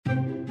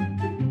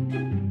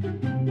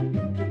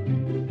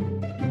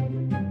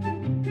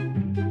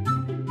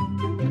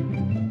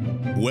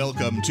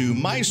Welcome to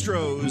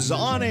Maestros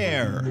On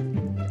Air,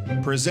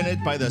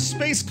 presented by the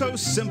Space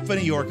Coast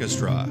Symphony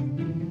Orchestra.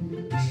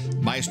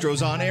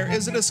 Maestros On Air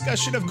is a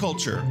discussion of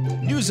culture,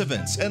 news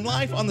events, and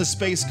life on the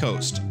Space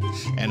Coast,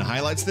 and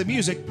highlights the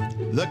music,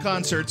 the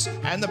concerts,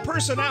 and the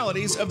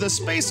personalities of the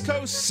Space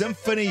Coast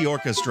Symphony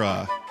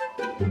Orchestra.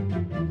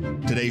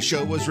 Today's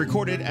show was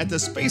recorded at the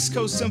Space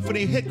Coast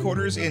Symphony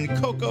headquarters in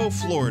Cocoa,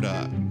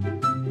 Florida.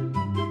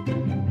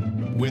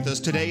 With us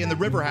today in the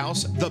River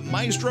House, the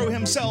maestro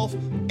himself,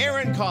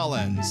 Aaron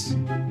Collins.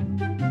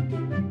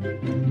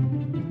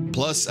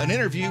 Plus an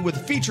interview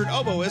with featured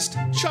oboist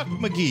Chuck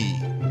McGee.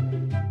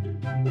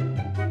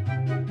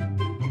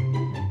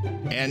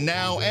 And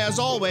now, as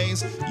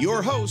always,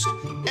 your host,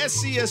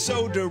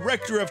 SCSO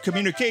Director of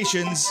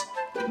Communications,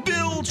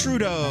 Bill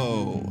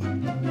Trudeau.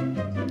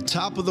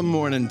 Top of the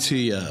morning to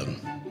you.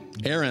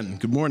 Aaron,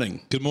 good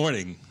morning. Good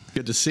morning.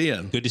 Good to see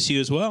you. Good to see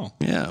you as well.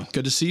 Yeah,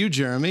 good to see you,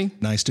 Jeremy.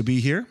 Nice to be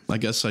here. I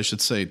guess I should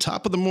say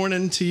top of the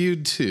morning to you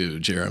too,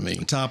 Jeremy.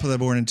 Top of the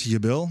morning to you,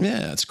 Bill.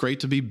 Yeah, it's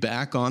great to be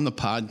back on the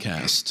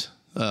podcast.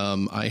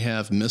 I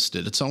have missed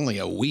it. It's only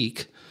a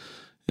week,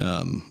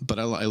 but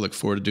I look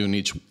forward to doing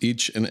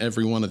each and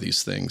every one of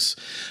these things.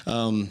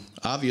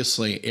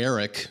 Obviously,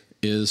 Eric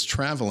is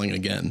traveling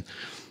again.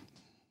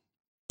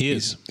 He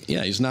is.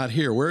 He's not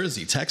here. Where is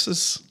he?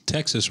 Texas?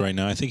 Texas right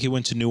now. I think he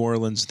went to New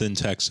Orleans, then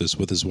Texas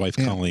with his wife,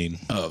 Colleen.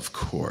 Of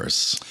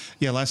course.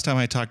 Yeah, last time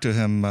I talked to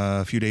him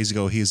a few days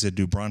ago, he's at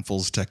New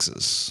Braunfels,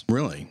 Texas.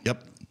 Really?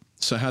 Yep.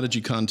 So how did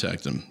you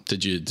contact him?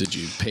 Did you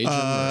page him?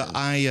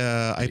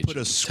 I put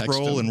a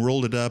scroll and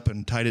rolled it up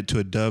and tied it to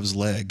a dove's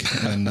leg.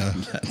 And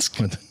That's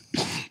good.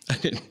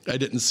 I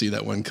didn't see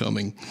that one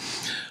coming.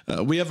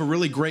 We have a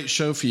really great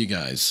show for you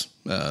guys.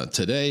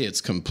 Today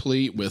it's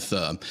complete with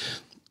a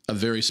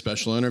very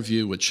special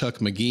interview with Chuck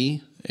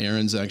McGee.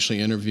 Aaron's actually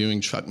interviewing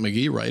Chuck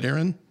McGee, right,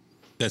 Aaron?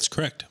 That's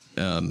correct.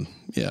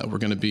 Yeah, we're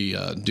going to be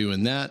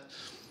doing that.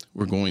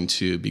 We're going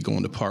to be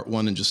going to part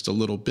one in just a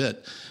little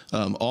bit.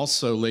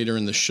 Also, later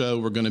in the show,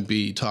 we're going to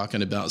be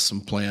talking about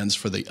some plans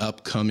for the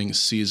upcoming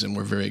season.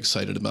 We're very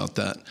excited about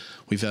that.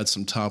 We've had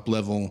some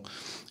top-level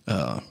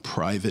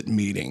private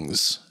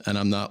meetings, and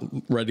I'm not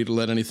ready to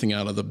let anything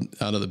out of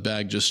the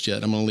bag just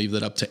yet. I'm going to leave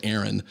that up to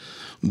Aaron,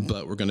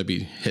 but we're going to be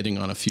hitting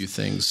on a few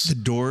things. the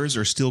doors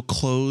are still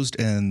closed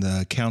and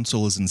the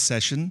council is in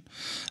session,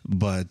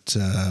 but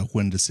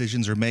when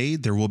decisions are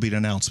made, there will be an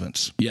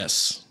announcement.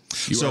 Yes,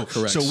 you are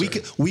correct. So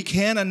sir. we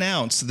can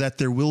announce that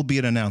there will be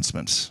an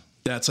announcement.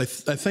 I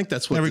think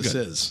that's what this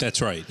is.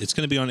 That's right. It's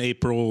going to be on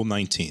April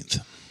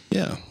 19th.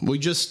 Yeah, we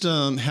just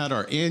had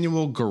our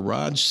annual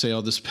garage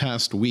sale this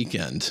past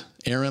weekend.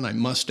 Aaron, I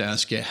must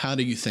ask you, how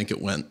do you think it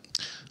went?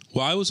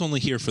 Well, I was only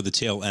here for the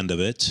tail end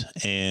of it,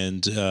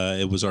 and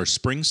it was our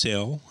spring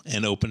sale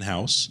and open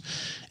house,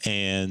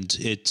 and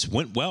it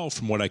went well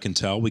from what I can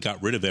tell. We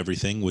got rid of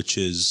everything, which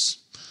is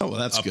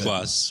that's a good.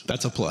 plus.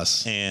 That's a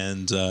plus.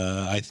 And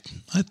I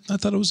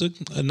thought it was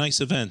a nice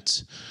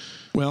event.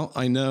 Well,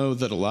 I know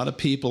that a lot of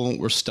people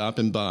were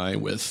stopping by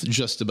with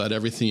just about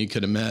everything you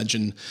could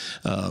imagine.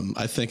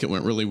 I think it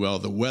went really well.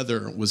 The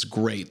weather was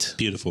great.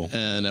 Beautiful.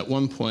 And at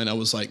one point I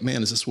was like,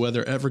 man, is this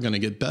weather ever going to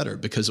get better?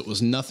 Because it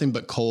was nothing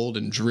but cold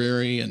and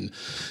dreary. And,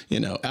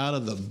 out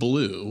of the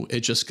blue, it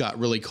just got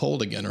really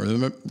cold again.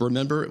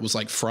 Remember, it was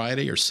like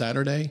Friday or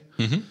Saturday?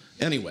 Mm-hmm.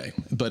 Anyway,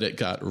 but it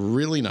got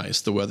really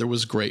nice. The weather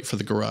was great for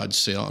the garage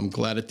sale. I'm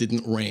glad it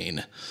didn't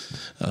rain.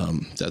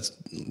 That's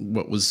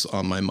what was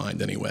on my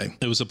mind anyway.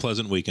 It was a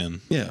pleasant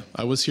weekend. Yeah,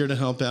 I was here to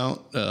help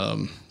out.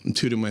 I'm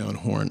tooting my own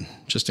horn,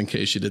 just in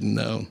case you didn't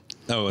know.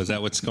 Oh, is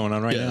that what's going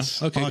on right now?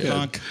 Okay, honk, good.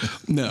 honk.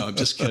 No, I'm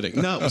just kidding.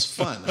 No, it was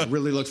fun. I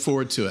really look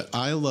forward to it.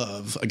 I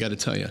got to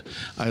tell you,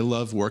 I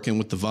love working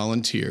with the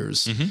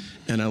volunteers,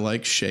 and I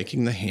like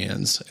shaking the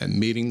hands and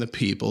meeting the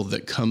people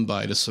that come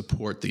by to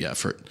support the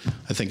effort.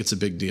 I think it's a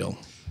big deal.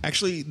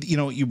 Actually,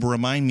 you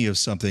remind me of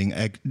something.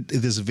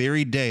 This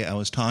very day, I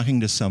was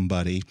talking to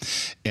somebody,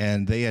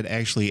 and they had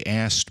actually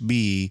asked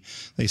me,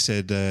 they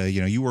said,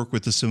 you work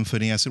with the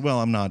symphony. I said, well,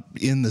 I'm not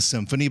in the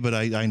symphony, but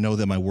I know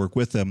them. I work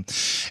with them.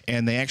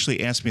 And they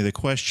actually asked me the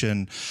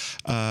question,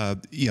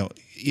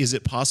 is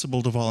it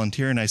possible to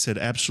volunteer? And I said,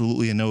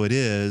 absolutely, and no, it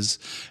is.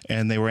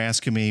 And they were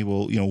asking me,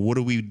 well, what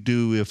do we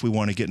do if we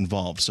want to get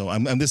involved? So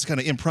I'm this kind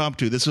of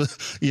impromptu. This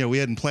was, we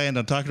hadn't planned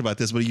on talking about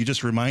this, but you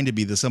just reminded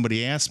me that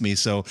somebody asked me.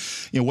 So,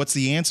 what's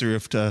the answer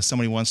if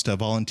somebody wants to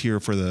volunteer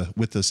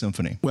with the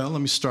symphony? Well,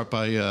 let me start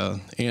by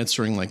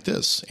answering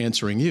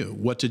you.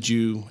 What did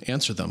you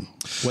answer them?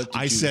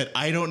 I said,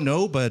 I don't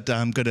know, but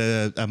I'm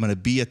gonna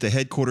be at the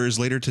headquarters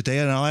later today,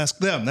 and I'll ask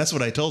them. That's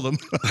what I told them.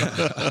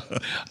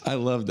 I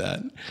love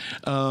that.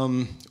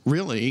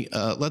 Really,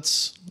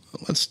 let's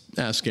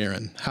ask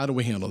Aaron. How do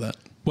we handle that?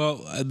 Well,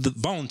 the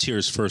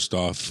volunteers, first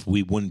off,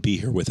 we wouldn't be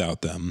here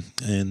without them.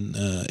 And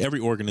every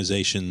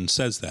organization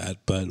says that,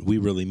 but we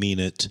really mean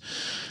it.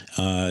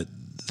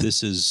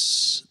 This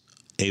is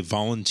a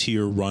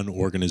volunteer-run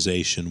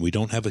organization. We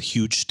don't have a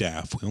huge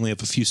staff. We only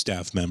have a few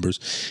staff members.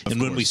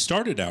 And when we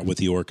started out with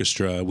the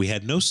orchestra, we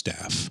had no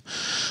staff.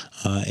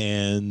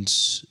 And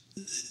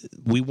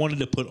we wanted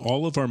to put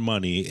all of our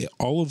money,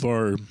 all of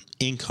our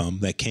income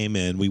that came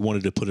in, we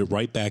wanted to put it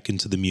right back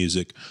into the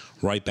music,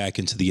 right back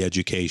into the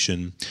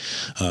education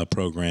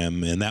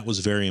program, and that was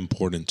very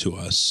important to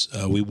us.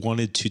 We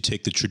wanted to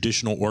take the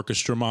traditional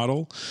orchestra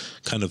model,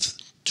 kind of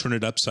turn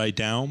it upside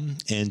down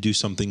and do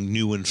something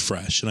new and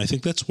fresh. And I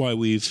think that's why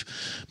we've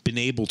been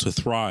able to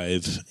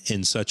thrive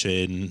in such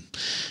an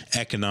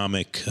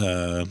economic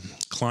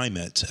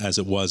climate as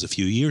it was a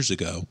few years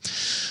ago.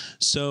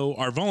 So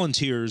our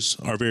volunteers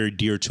are very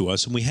dear to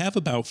us, and we have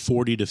about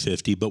 40 to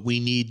 50, but we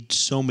need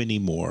so many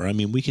more. I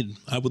mean,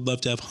 I would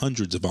love to have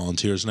hundreds of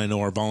volunteers, and I know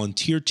our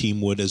volunteer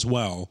team would as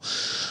well.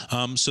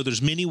 So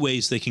there's many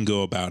ways they can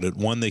go about it.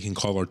 One, they can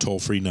call our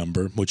toll-free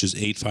number, which is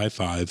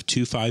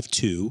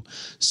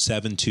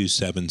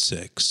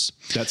 855-252-7276.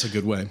 That's a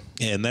good way.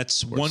 And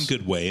that's one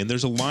good way. And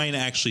there's a line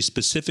actually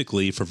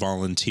specifically for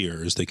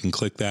volunteers. They can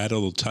click that.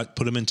 It'll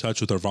put them in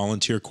touch with our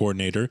volunteer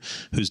coordinator,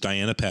 who's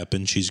Diana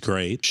Pepin. She's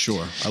great.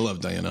 Sure. I love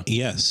Diana.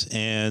 Yes.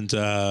 And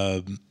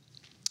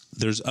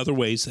there's other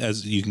ways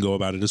as you can go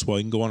about it as well.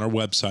 You can go on our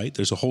website.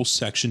 There's a whole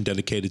section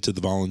dedicated to the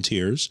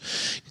volunteers.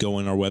 Go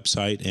on our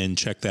website and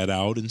check that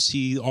out and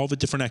see all the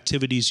different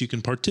activities you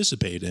can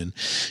participate in.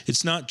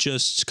 It's not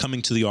just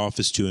coming to the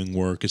office doing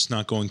work. It's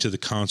not going to the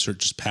concert,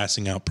 just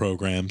passing out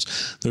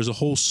programs. There's a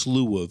whole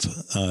slew of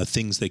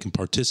things they can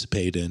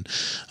participate in,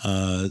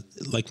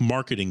 like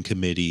marketing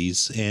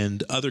committees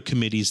and other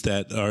committees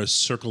that are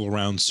circle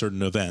around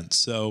certain events.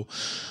 So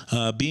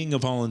being a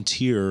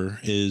volunteer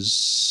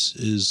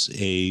is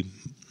a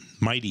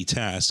mighty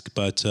task,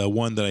 but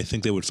one that I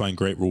think they would find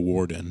great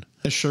reward in.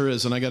 It sure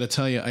is. And I got to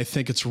tell you, I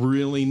think it's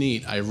really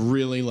neat. I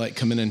really like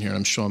coming in here, and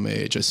I'm showing my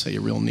age. I say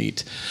you're real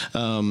neat.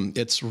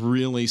 It's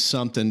really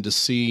something to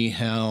see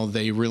how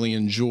they really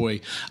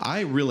enjoy. I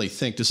really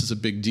think this is a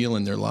big deal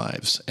in their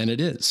lives, and it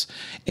is.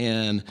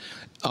 And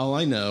all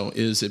I know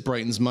is it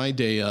brightens my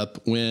day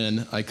up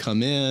when I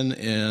come in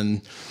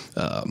and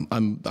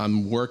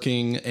I'm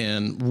working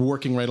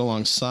right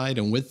alongside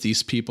and with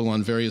these people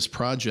on various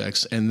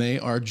projects, and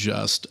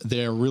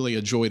they're really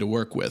a joy to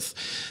work with.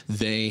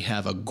 They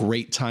have a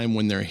great time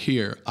when they're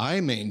here.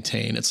 I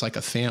maintain it's like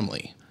a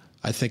family.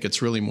 I think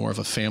it's really more of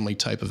a family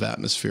type of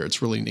atmosphere.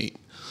 It's really neat.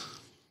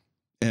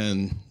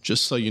 And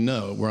just so you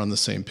know, we're on the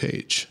same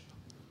page.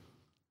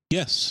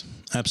 Yes,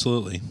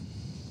 absolutely.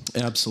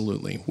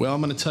 Absolutely. Well, I'm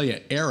going to tell you,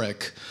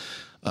 Eric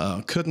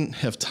couldn't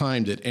have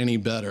timed it any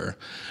better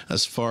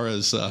as far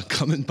as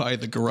coming by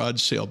the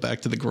garage sale.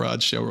 Back to the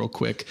garage sale real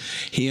quick.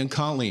 He and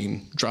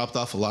Colleen dropped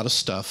off a lot of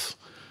stuff,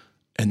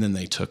 and then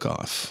they took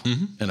off.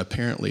 Mm-hmm. And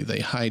apparently they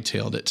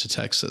hightailed it to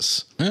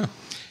Texas. Yeah.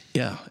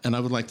 Yeah, and I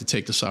would like to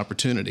take this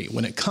opportunity.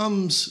 When it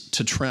comes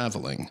to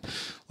traveling,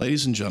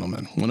 ladies and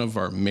gentlemen, one of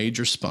our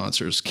major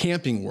sponsors,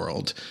 Camping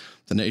World,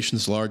 the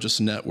nation's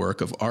largest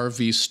network of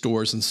RV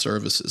stores and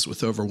services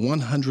with over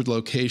 100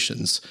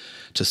 locations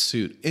to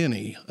suit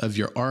any of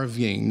your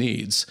RVing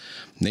needs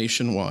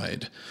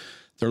nationwide.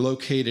 They're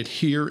located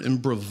here in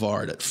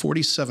Brevard at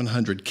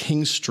 4700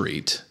 King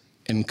Street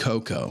in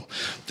Cocoa.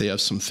 They have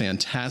some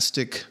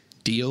fantastic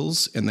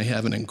deals, and they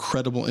have an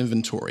incredible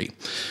inventory.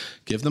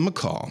 Give them a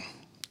call.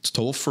 It's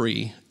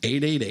toll-free,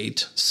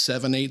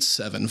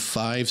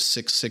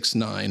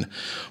 888-787-5669,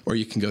 or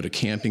you can go to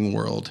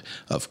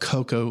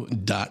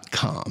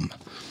campingworldofcocoa.com.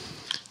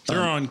 They're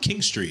on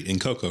King Street in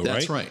Cocoa, right?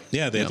 That's right.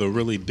 Yeah, they have a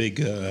really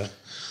big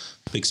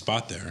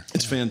spot there.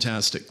 It's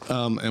fantastic,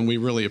 and we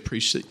really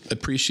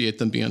appreciate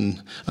them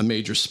being a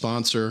major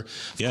sponsor.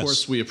 Of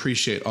course, we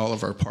appreciate all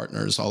of our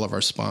partners, all of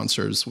our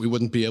sponsors. We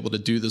wouldn't be able to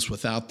do this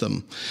without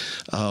them.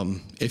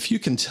 If you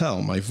can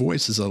tell, my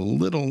voice is a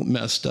little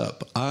messed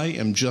up. I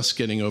am just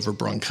getting over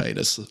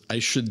bronchitis. I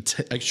should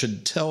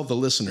tell the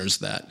listeners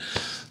that,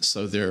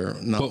 so they're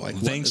not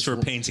Thanks for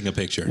painting a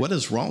picture. What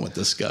is wrong with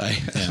this guy?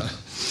 Yeah.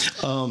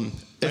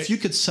 If you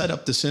could set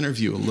up this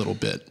interview a little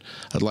bit,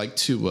 I'd like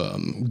to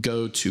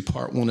go to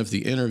part one of the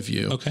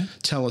interview. Okay.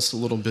 Tell us a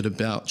little bit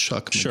about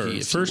Chuck McGee. Sure.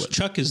 First,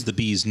 Chuck is the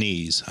bee's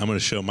knees. I'm going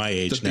to show my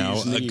age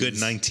now. A good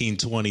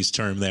 1920s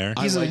term there.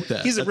 I like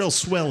that. He's a real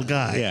swell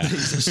guy. Yeah.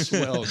 He's a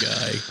swell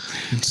guy.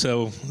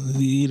 So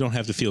you don't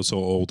have to feel so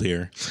old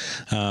here.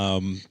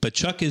 But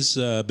Chuck has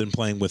been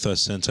playing with us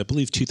since, I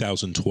believe,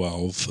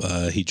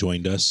 2012. He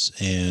joined us,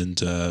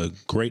 and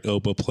great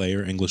oboe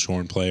player, English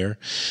horn player,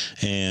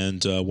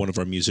 and one of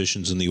our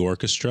musicians in the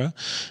orchestra.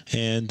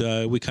 And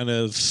we kind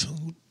of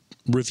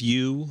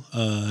review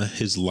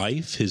his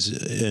life,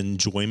 his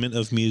enjoyment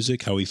of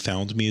music, how he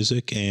found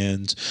music,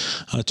 and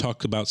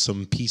talk about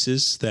some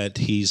pieces that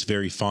he's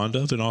very fond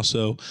of, and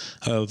also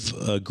of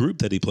a group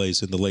that he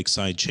plays in, the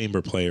Lakeside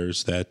Chamber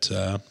Players, that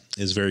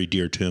is very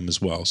dear to him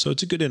as well. So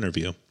it's a good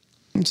interview.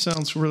 It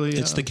sounds really...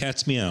 It's the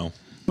cat's meow.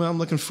 Well, I'm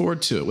looking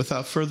forward to it.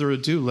 Without further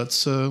ado,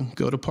 let's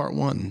go to part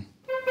one.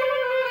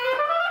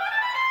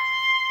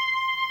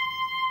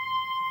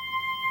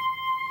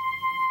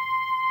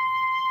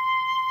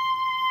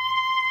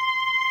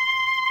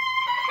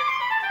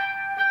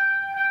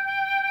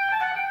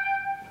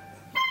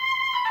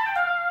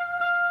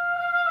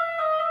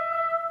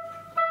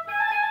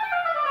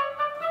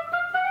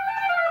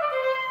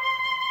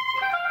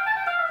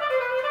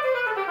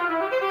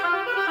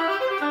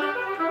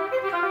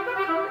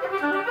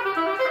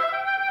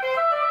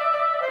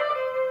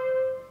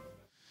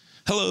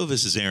 Hello,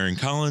 this is Aaron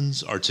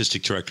Collins,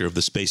 Artistic Director of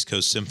the Space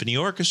Coast Symphony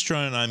Orchestra,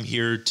 and I'm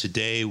here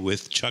today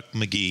with Chuck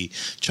McGee.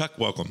 Chuck,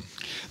 welcome.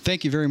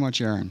 Thank you very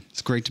much, Aaron.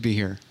 It's great to be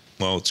here.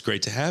 Well, it's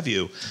great to have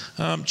you.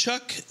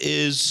 Chuck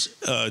is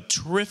a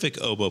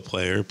terrific oboe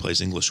player, plays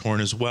English horn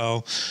as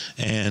well,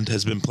 and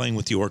has been playing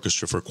with the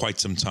orchestra for quite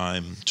some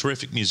time.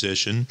 Terrific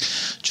musician.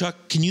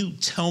 Chuck, can you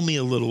tell me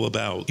a little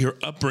about your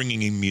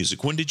upbringing in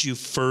music? When did you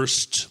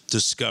first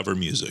discover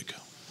music?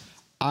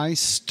 I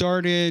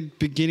started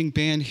beginning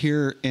band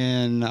here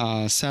in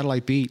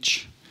Satellite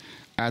Beach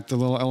at the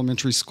little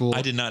elementary school.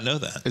 I did not know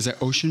that. Is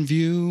that Ocean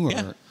View?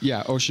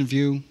 Yeah, Ocean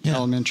View Yeah.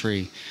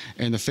 Elementary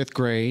in the 5th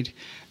grade.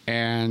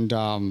 And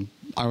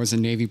I was a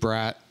Navy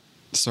brat.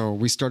 So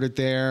we started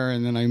there,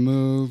 and then I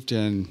moved,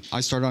 and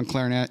I started on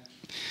clarinet.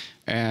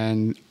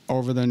 And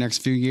over the next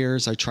few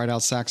years, I tried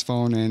out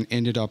saxophone and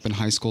ended up in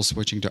high school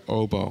switching to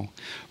oboe.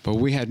 But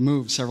we had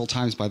moved several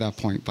times by that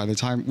point. By the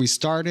time we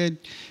started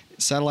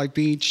Satellite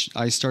Beach,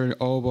 I started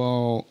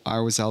oboe. I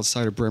was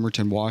outside of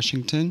Bremerton,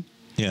 Washington,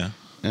 Yeah.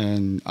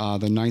 in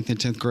the 9th and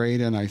 10th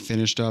grade, and I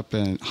finished up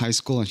in high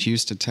school in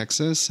Houston,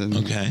 Texas, in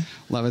Okay.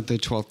 11th and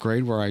 12th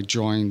grade, where I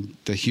joined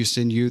the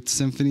Houston Youth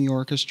Symphony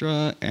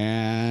Orchestra,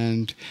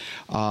 and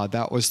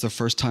that was the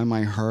first time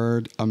I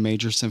heard a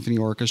major symphony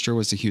orchestra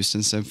was the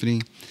Houston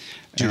Symphony.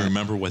 Do you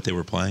remember what they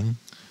were playing?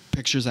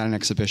 Pictures at an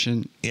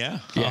exhibition. Yeah.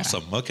 Yeah.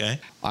 Awesome.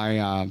 Okay.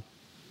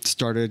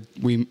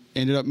 We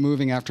ended up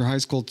moving after high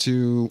school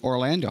to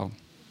Orlando.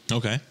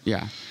 Okay.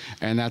 Yeah.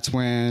 And that's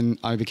when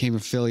I became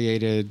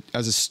affiliated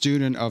as a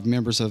student of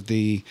members of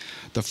the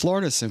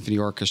Florida Symphony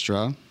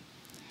Orchestra,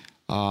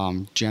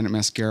 Janet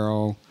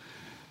Mascaro,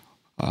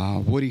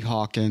 Woody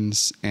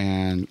Hawkins,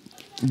 and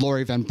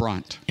Laurie Van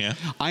Brunt. Yeah.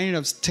 I ended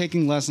up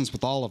taking lessons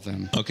with all of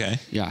them. Okay.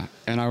 Yeah.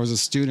 And I was a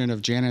student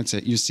of Janet's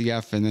at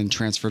UCF and then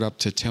transferred up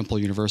to Temple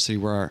University,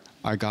 where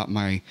I got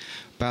my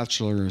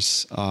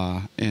bachelor's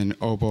in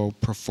oboe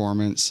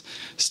performance,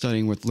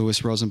 studying with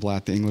Louis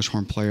Rosenblatt, the English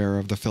horn player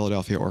of the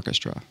Philadelphia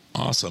Orchestra.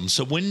 Awesome.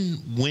 So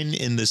when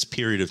in this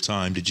period of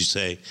time did you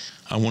say,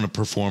 I want to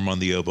perform on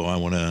the oboe? I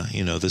want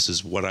to, this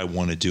is what I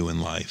want to do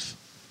in life?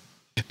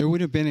 It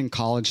would have been in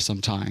college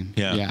sometime.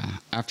 Yeah. Yeah.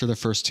 After the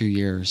first 2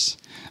 years.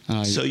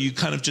 So you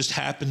kind of just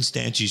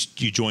happenstance,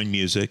 you joined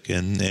music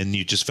and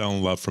you just fell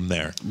in love from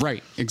there.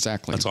 Right.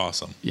 Exactly. That's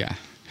awesome. Yeah.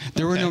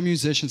 There were Okay. no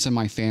musicians in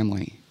my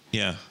family.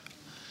 Yeah.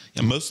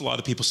 And a lot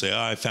of people say,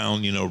 I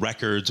found,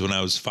 records when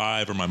I was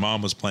 5, or my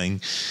mom was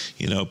playing,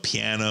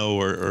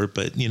 piano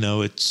but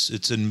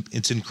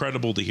it's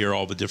incredible to hear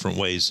all the different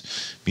ways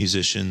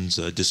musicians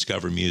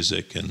discover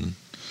music. And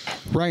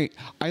Right.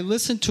 I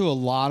listened to a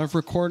lot of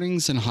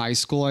recordings in high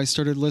school. I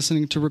started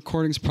listening to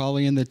recordings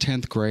probably in the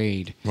 10th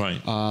grade.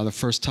 Right. The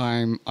first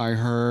time I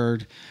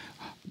heard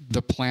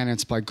The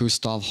Planets by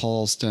Gustav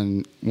Holst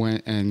and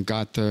went and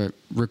got the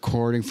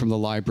recording from the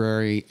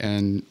library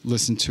and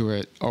listened to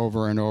it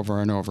over and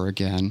over and over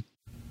again.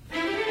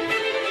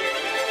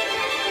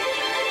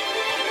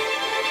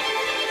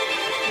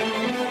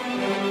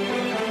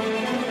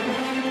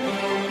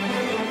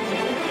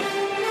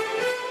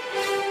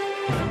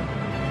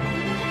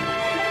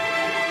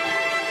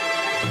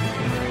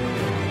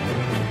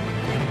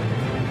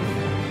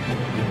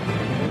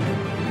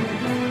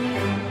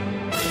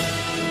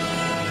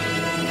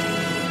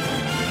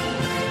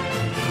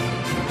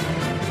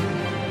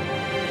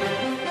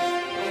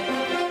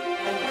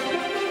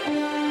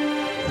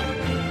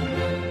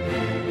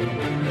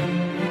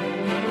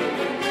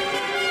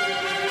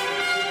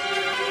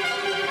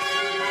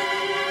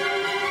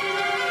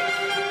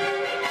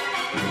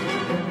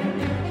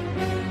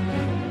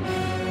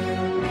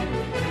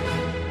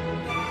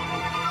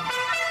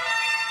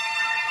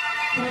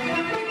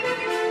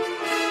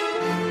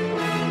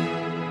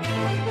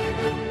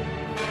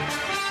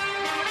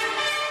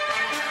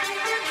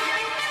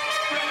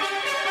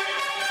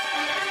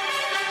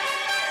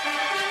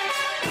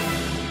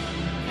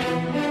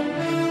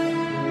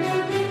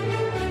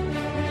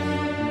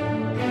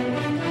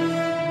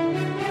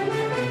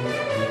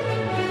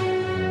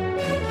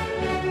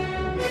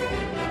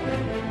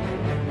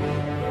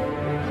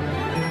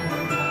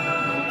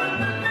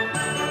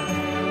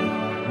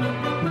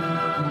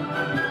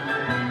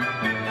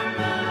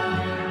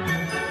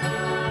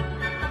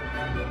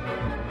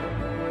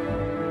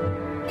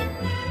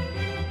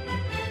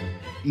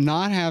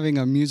 Not having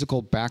a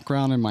musical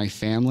background in my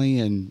family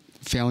and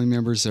family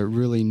members that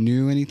really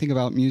knew anything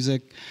about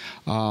music,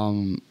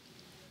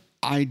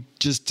 I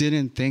just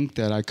didn't think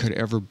that I could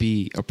ever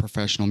be a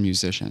professional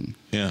musician.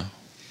 yeah.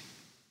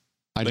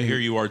 But here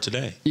you are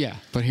today. Yeah,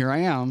 but here I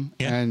am,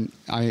 Yeah. and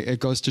it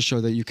goes to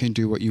show that you can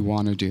do what you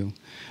want to do,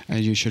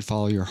 and you should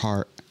follow your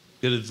heart.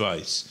 Good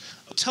advice.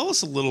 Tell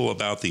us a little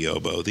about the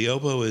oboe. The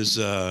oboe is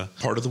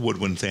part of the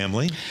woodwind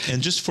family.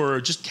 And just for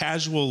a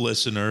casual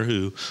listener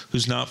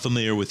who's not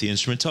familiar with the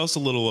instrument, tell us a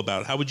little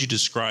about how would you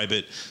describe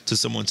it to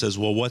someone who says,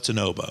 well, what's an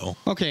oboe?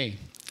 Okay,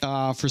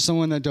 for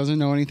someone that doesn't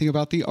know anything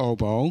about the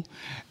oboe,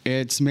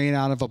 it's made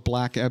out of a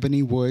black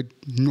ebony wood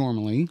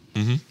normally.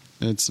 Mm-hmm.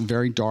 It's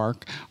very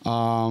dark.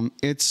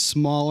 It's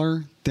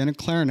smaller than a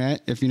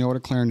clarinet, if you know what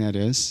a clarinet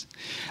is.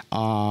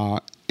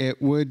 It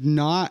would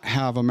not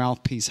have a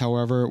mouthpiece.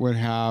 However, it would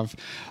have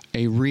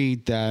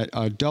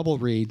a double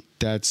reed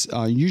that's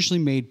usually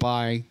made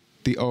by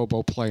the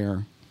oboe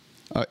player.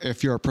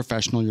 If you're a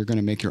professional, you're going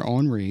to make your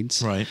own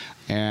reeds. Right.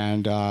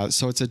 And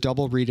so it's a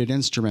double reeded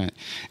instrument.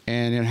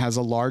 And it has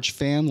a large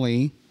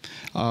family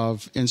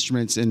of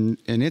instruments in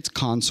its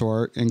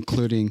consort,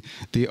 including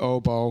the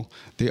oboe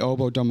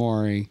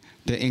d'amore,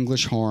 the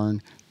English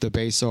horn, the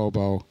bass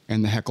oboe,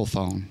 and the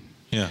heckelphone.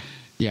 Yeah.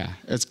 Yeah,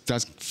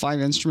 that's 5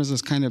 instruments.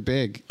 It's kind of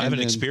big. I haven't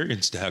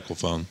experienced a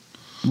heckelphone.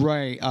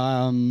 Right.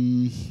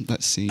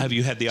 Let's see. Have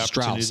you had the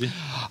opportunity?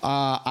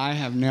 I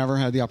have never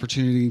had the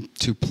opportunity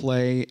to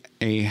play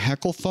a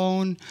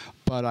heckelphone,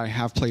 but I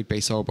have played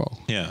bass oboe.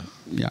 Yeah.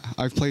 Yeah,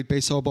 I've played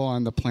bass oboe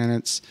on the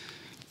Planets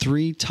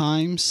 3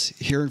 times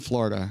here in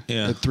Florida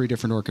at 3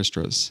 different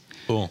orchestras.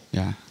 Cool.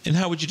 Yeah. And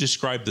how would you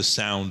describe the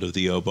sound of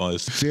the oboe?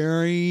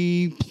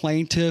 Very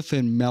plaintive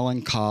and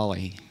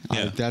melancholy.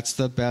 Yeah. That's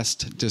the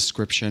best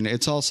description.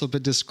 It's also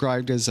been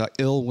described as an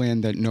ill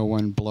wind that no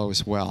one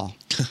blows well.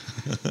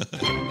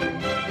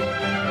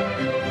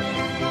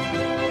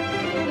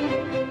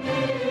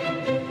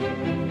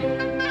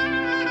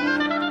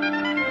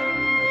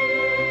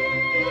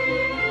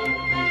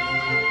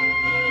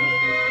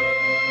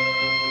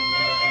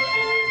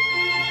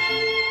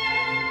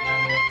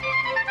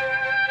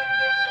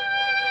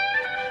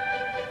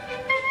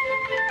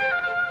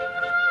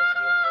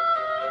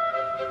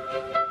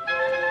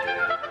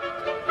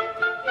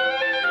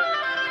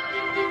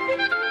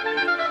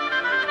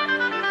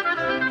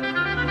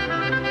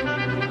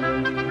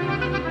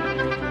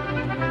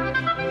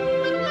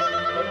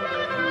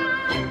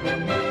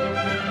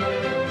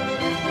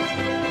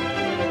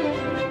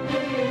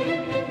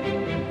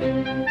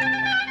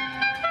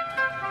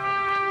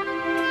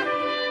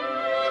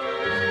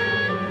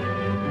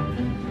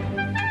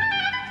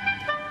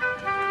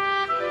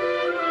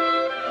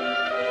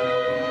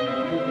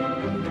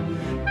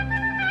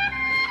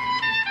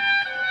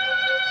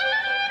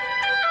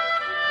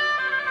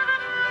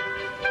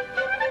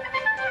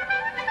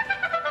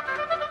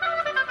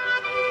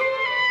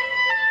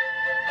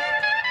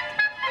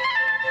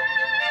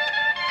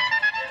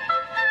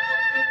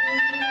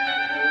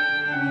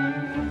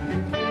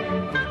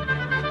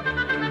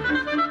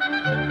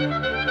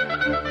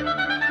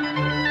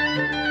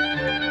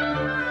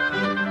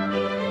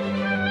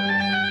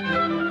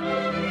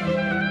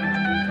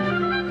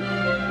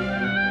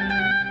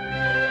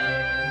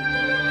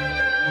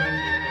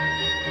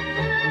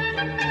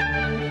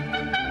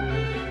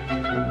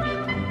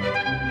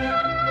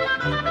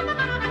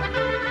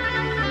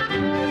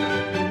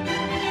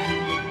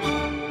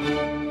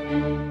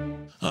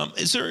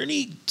 Is there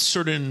any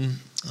certain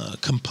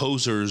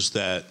composers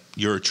that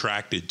you're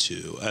attracted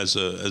to as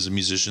a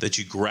musician, that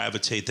you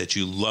gravitate, that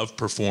you love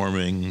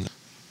performing?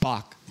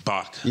 Bach.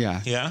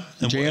 Yeah. Yeah?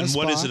 And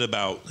what is it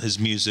about his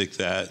music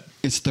that...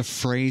 It's the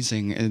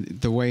phrasing. And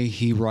the way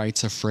he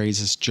writes a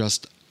phrase is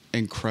just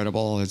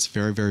incredible. It's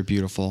very, very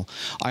beautiful.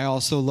 I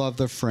also love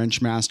the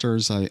French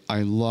masters. I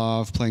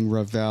love playing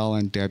Ravel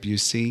and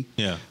Debussy.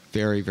 Yeah.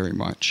 Very, very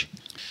much.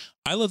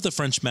 I love the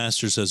French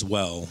masters as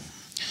well.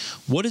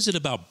 What is it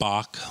about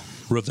Bach,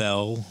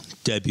 Ravel,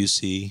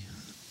 Debussy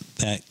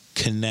that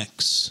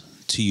connects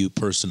to you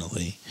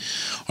personally?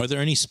 Are there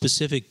any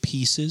specific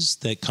pieces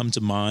that come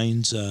to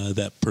mind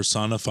that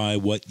personify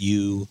what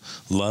you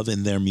love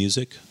in their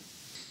music?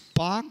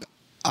 Bach,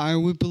 I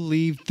would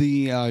believe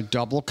the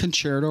double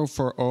concerto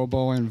for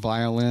oboe and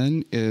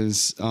violin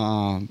is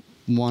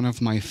one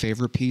of my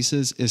favorite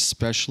pieces,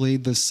 especially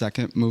the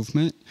second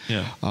movement.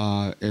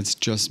 Yeah. It's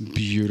just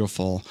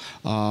beautiful.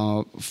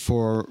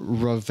 For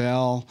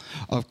Ravel,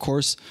 of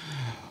course,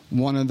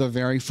 one of the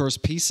very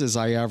first pieces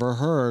I ever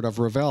heard of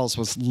Ravel's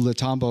was Le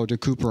Tombeau de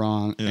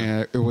Couperin.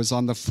 Yeah. It was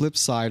on the flip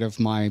side of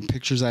my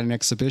Pictures at an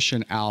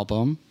Exhibition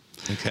album.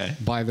 Okay.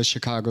 By the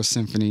Chicago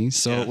Symphony.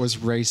 So it was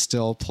Ray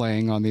Still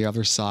playing on the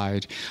other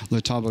side, Le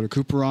Tombeau de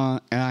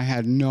Couperin, and I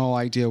had no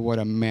idea what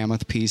a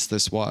mammoth piece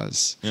this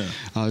was. Yeah.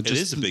 It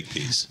is a big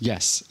piece.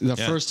 Yes. The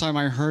first time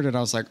I heard it, I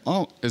was like,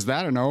 oh, is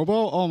that an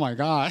oboe? Oh, my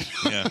God.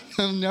 Yeah.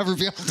 I'll never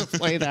be able to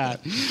play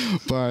that.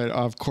 But,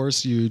 of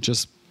course, you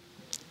just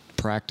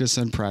practice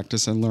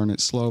and learn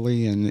it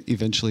slowly, and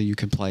eventually you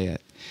can play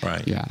it.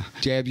 Right. Yeah.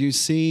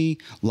 Debussy,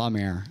 La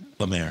Mer.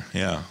 La Mer,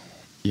 yeah.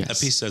 Yes. That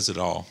piece says it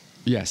all.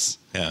 Yes.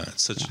 Yeah,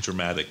 it's such a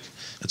dramatic,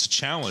 it's a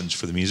challenge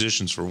for the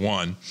musicians for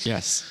one.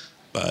 Yes.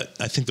 But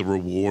I think the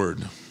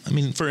reward, I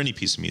mean, for any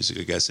piece of music,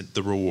 I guess,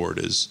 the reward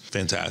is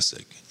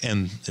fantastic.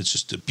 And it's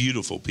just a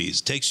beautiful piece.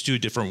 It takes you to a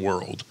different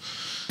world.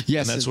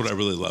 Yes. And that's what I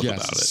really love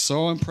about it.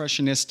 So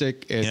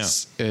impressionistic.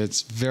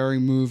 It's very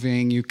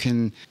moving. You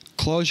can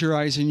close your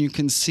eyes and you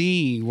can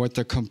see what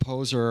the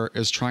composer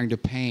is trying to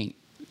paint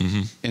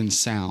in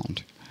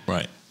sound.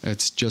 Right.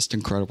 It's just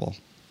incredible.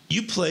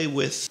 You play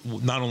with,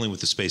 not only with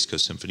the Space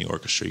Coast Symphony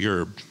Orchestra,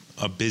 you're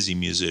a busy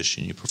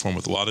musician. You perform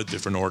with a lot of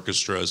different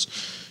orchestras.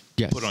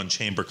 Yes. put on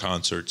chamber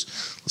concerts.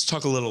 Let's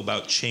talk a little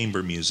about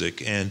chamber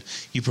music. And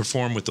you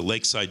perform with the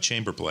Lakeside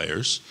Chamber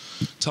Players.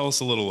 Tell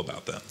us a little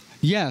about them.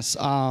 Yes.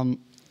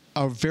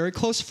 A very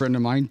close friend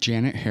of mine,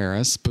 Janet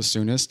Harris,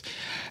 bassoonist,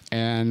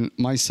 and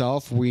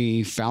myself,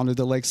 we founded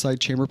the Lakeside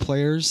Chamber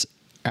Players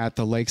at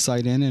the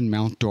Lakeside Inn in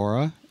Mount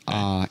Dora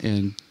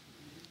in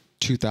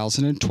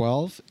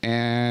 2012,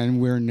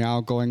 and we're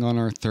now going on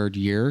our third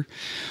year.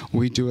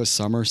 We do a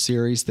summer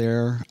series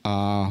there,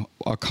 a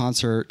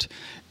concert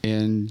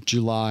in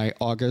July,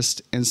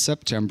 August, and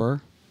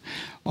September,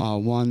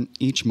 one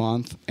each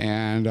month,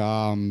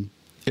 and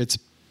it's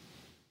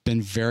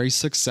been very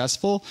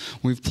successful.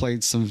 We've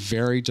played some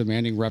very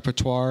demanding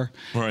repertoire,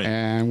 Right.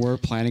 and we're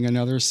planning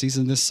another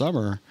season this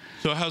summer.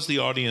 So how's the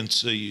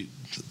audience, the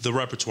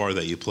repertoire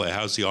that you play,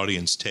 how's the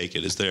audience take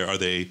it? Are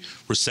they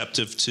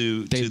receptive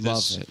to They this?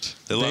 love it.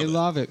 They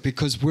love it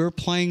because we're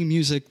playing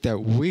music that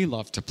we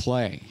love to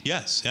play.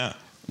 Yes, yeah.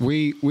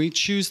 We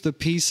choose the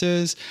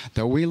pieces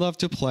that we love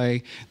to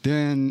play.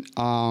 Then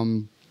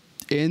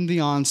in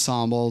the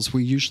ensembles,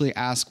 we usually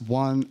ask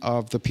one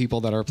of the people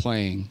that are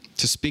playing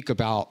to speak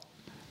about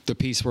the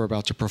piece we're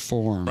about to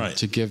perform, Right.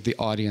 to give the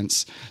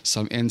audience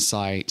some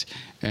insight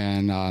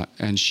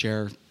and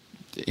share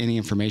any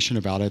information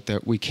about it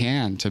that we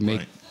can to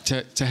make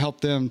to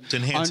help them To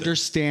enhance it.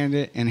 understand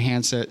it,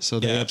 enhance it, so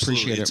they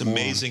appreciate It's it more.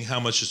 amazing how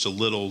much just a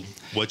little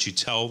what you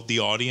tell the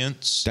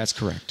audience That's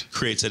correct.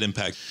 creates that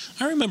impact.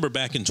 I remember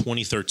back in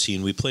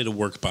 2013, we played a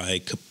work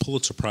by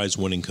Pulitzer Prize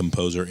winning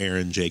composer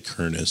Aaron J.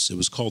 Kernis. It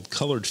was called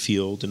Colored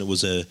Field, and it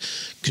was a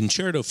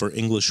concerto for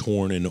English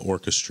horn and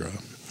orchestra.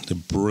 A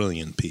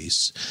brilliant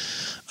piece.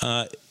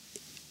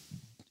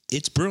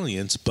 It's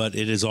brilliant, but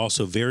it is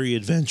also very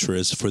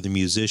adventurous for the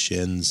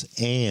musicians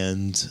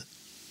and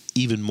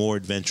even more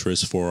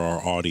adventurous for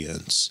our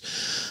audience.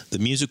 The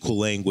musical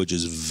language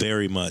is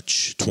very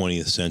much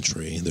 20th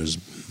century. There's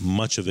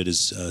much of it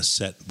is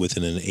set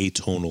within an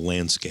atonal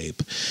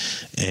landscape,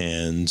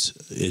 and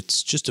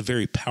it's just a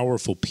very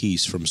powerful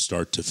piece from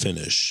start to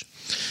finish.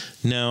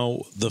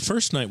 Now, the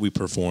first night we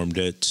performed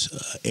it,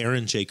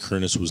 Aaron J.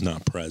 Kernis was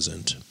not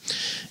present,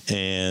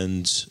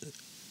 and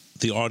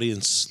the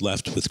audience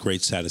left with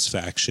great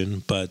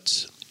satisfaction,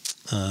 but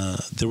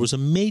there was a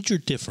major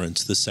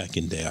difference the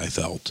second day, I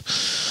felt.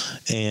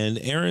 And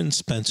Aaron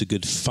spent a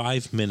good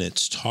 5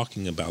 minutes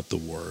talking about the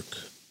work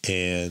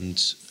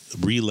and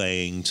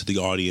relaying to the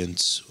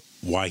audience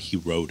why he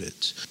wrote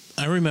it.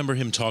 I remember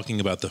him talking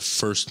about the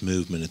first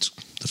movement.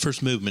 The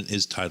first movement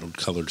is titled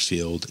Colored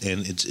Field,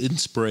 and its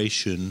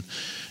inspiration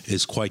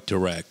is quite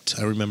direct.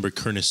 I remember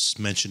Kernis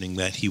mentioning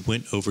that he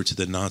went over to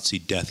the Nazi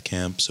death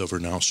camps over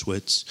in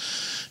Auschwitz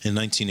in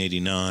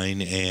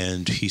 1989,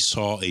 and he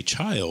saw a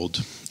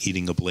child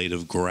eating a blade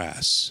of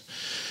grass.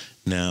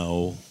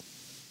 Now,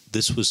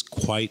 this was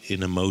quite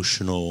an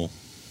emotional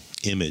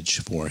image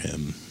for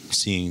him,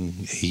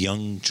 seeing a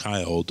young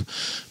child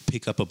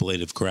pick up a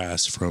blade of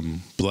grass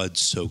from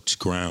blood-soaked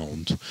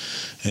ground.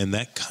 And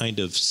that kind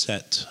of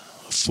set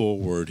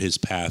forward his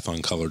path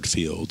on Colored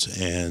Fields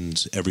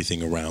and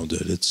everything around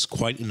it. It's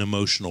quite an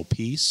emotional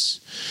piece,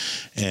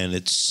 and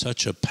it's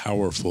such a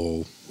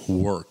powerful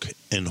work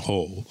in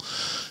whole.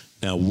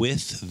 Now,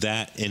 with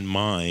that in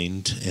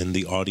mind and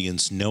the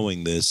audience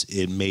knowing this,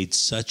 it made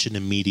such an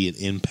immediate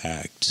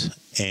impact,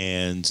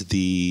 and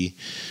the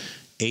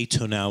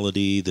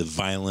atonality, the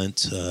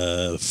violent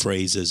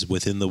phrases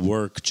within the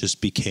work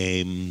just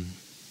became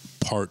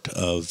part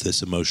of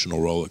this emotional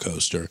roller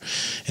coaster.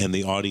 And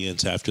the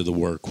audience after the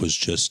work was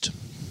just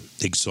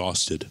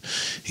exhausted,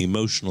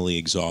 emotionally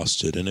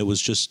exhausted. And it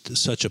was just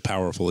such a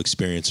powerful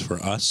experience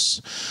for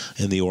us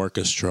and the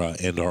orchestra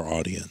and our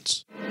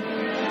audience.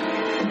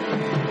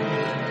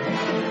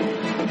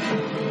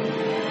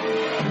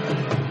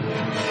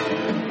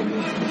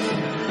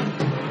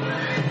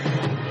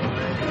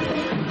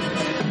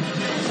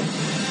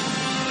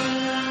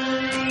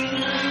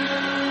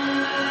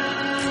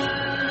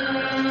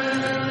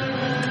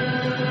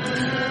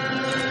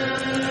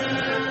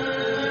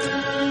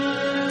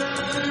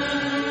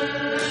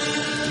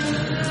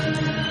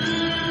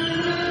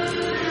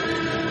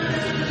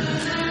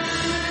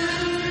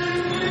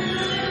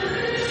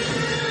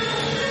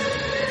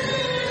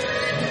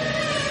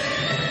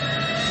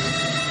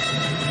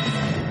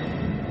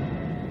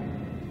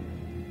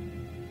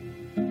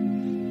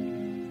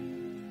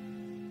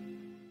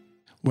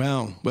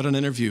 Wow, what an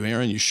interview,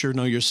 Aaron. You sure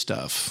know your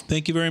stuff.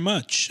 Thank you very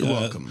much. You're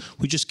welcome.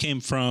 We just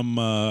came from,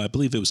 I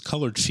believe it was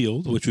Colored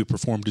Field, which we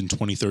performed in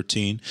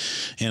 2013.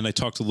 And I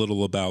talked a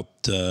little about,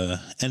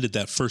 ended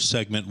that first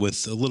segment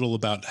with a little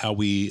about how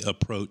we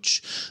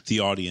approach the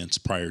audience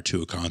prior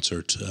to a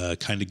concert,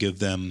 kind of give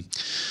them,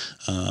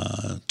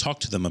 talk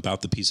to them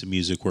about the piece of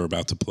music we're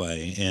about to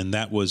play. And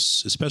that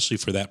was, especially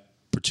for that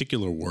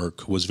particular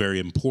work, was very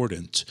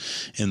important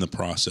in the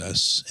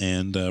process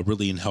and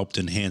really helped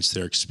enhance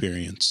their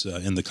experience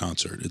in the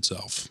concert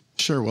itself.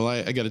 Sure. Well,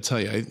 I got to tell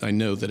you, I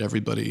know that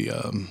everybody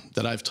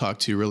that I've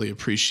talked to really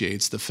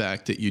appreciates the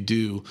fact that you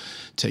do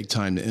take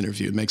time to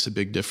interview. It makes a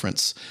big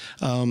difference.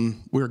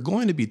 We're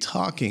going to be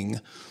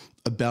talking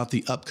about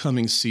the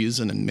upcoming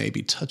season and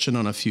maybe touching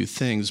on a few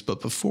things.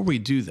 But before we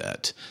do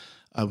that,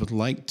 I would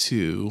like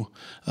to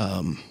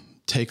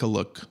take a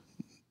look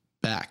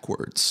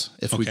backwards,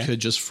 if we could,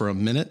 just for a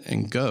minute,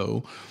 and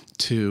go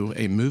to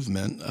a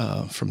movement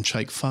from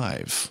Tchaik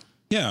 5.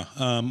 Yeah,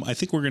 I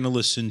think we're going to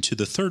listen to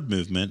the third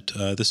movement.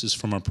 This is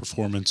from our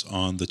performance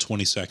on the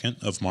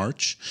 22nd of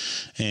March.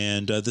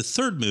 And the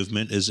third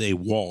movement is a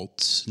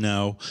waltz.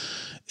 Now,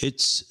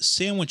 it's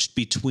sandwiched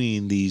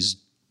between these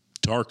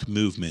dark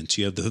movements.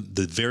 You have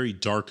the very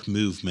dark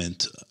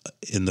movement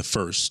in the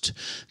first.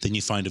 Then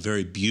you find a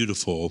very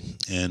beautiful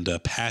and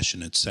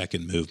passionate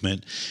second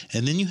movement.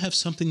 And then you have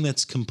something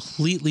that's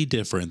completely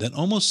different, that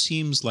almost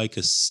seems like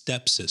a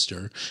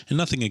stepsister. And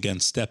nothing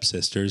against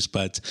stepsisters,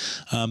 but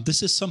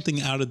this is something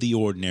out of the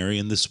ordinary.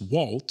 And this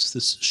waltz,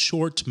 this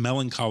short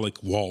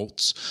melancholic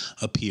waltz,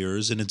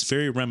 appears, and it's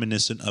very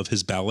reminiscent of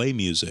his ballet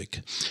music.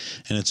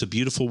 And it's a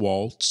beautiful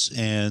waltz.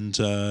 And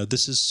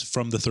this is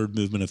from the third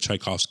movement of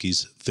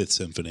Tchaikovsky's Fifth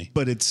Symphony.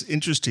 But it's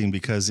interesting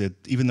because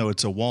even though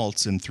it's a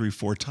waltz in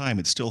 3/4 time,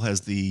 it still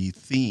has the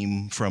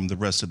theme from the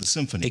rest of the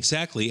symphony.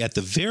 Exactly. At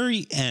the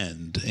very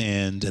end,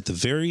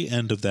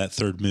 of that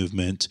third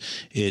movement,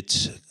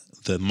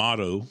 the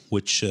motto,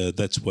 which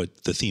that's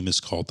what the theme is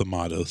called, the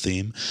motto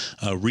theme,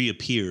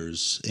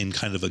 reappears in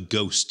kind of a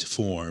ghost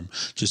form,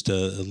 just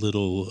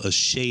a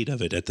shade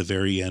of it at the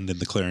very end in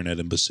the clarinet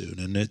and bassoon.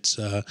 And it's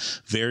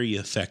very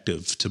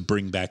effective to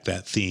bring back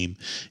that theme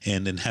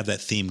and then have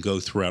that theme go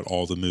throughout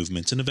all the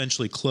movements and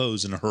eventually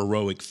close in a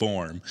heroic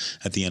form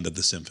at the end of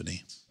the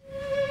symphony.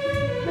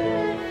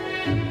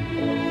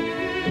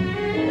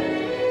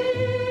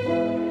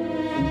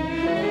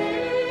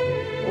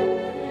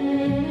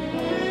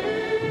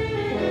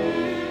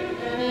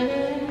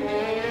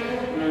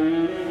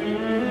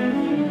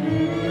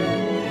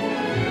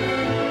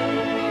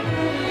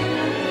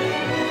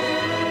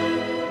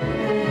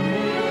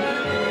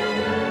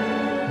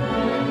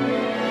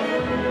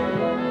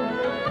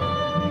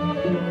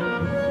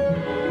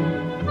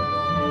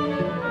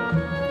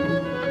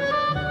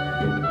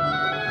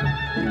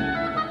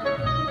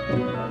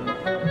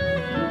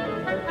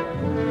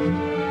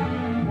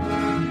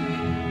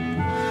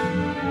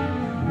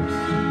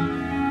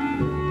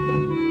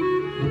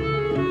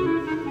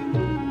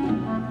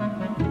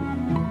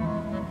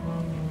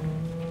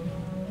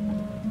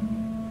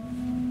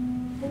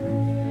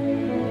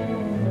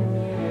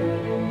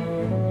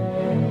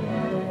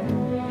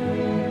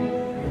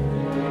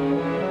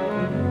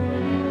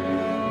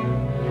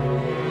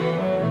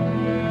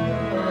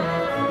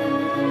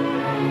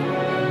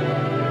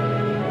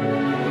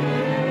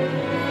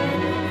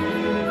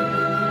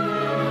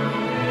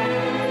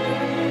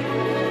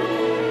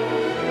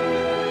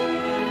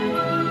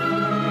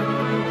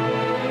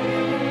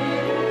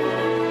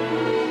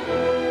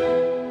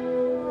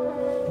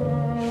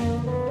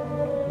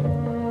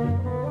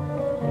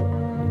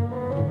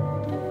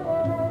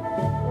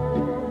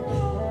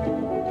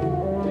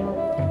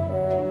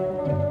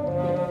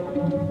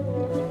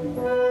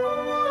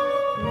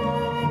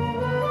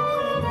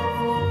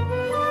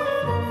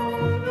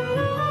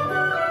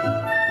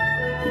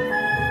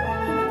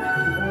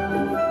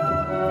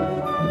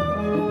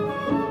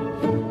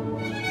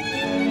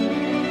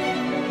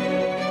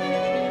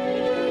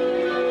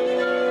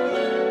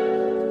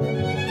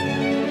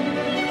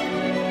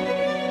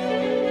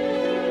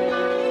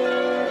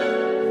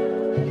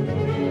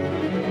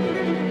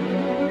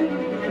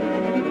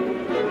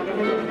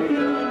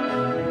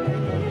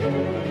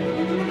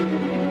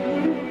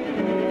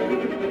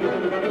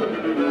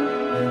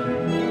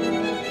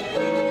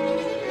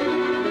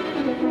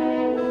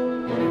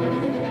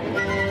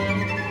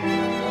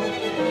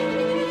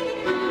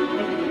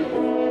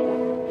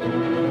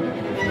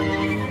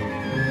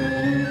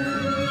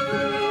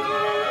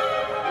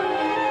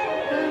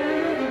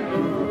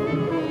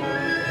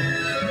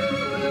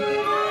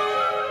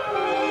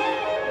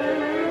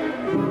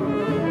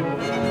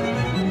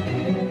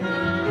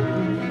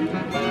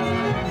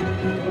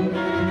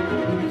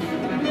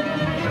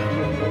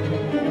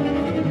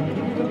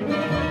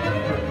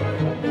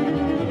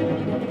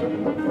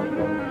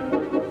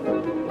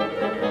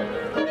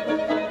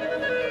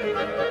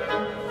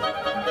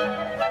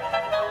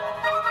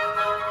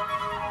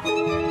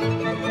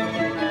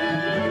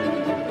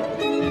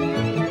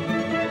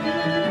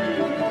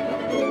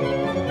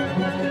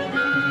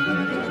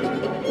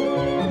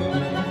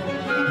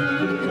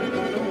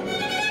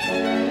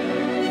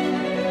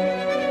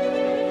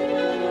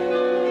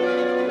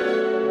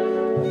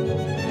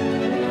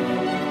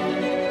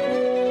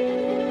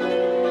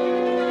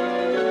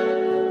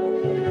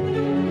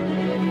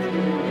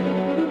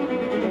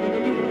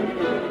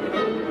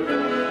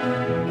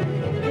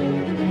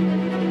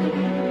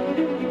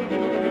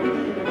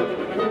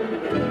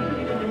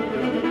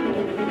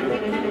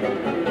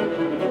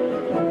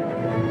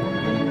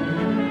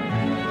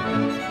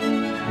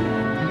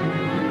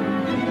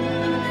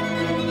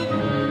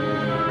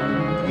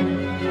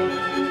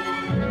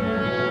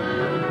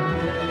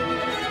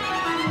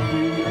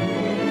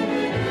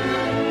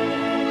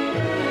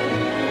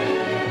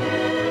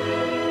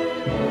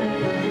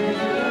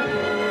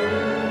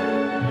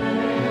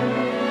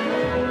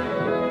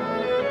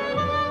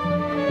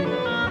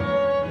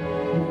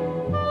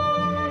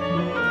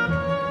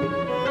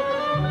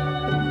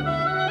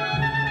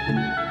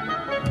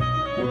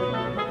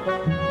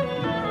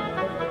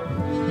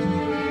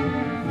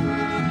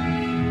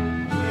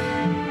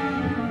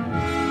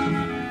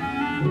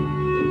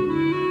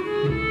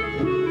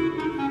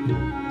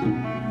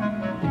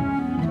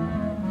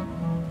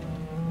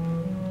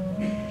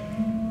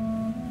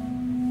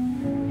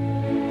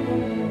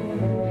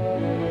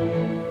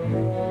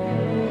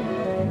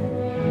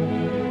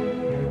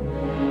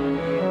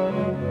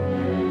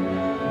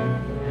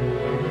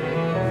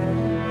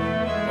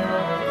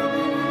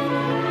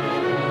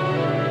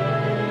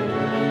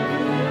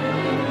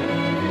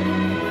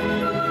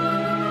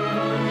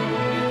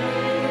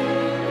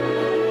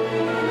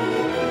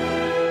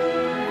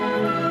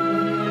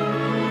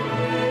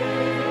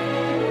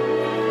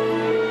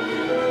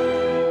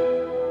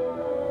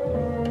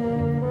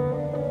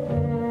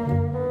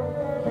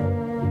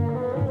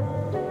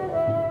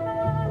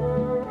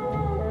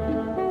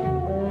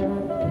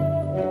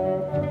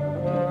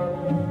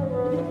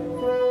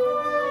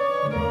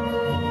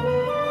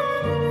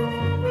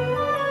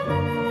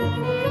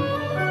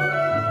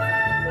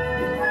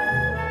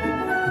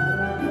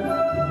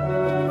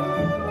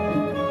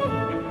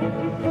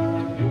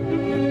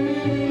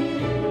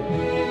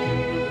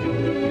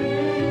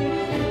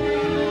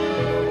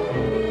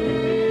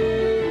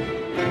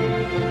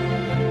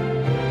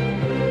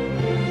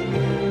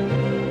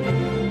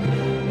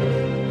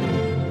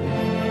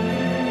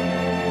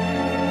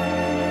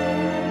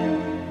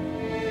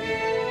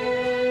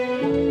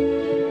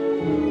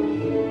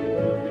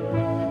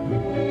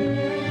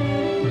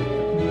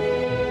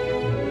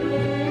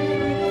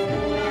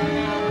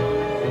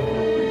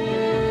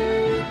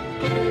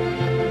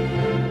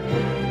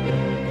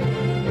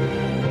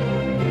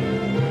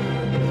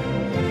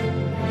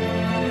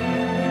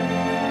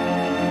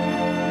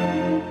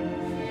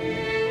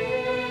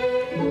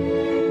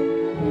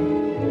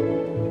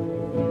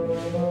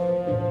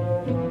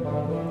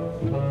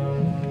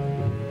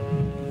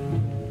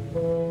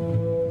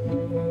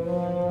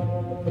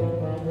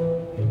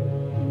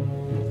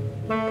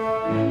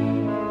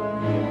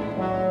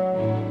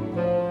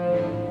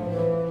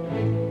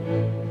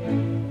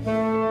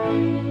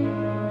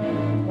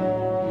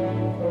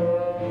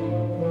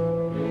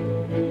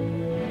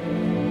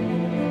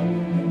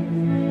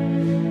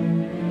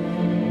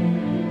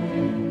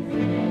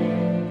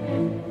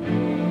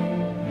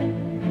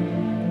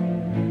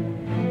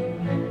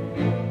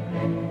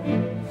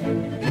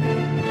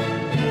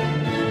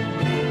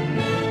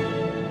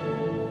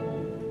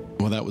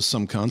 was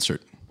some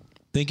concert.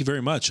 Thank you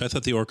very much. I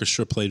thought the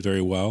orchestra played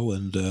very well,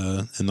 and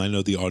I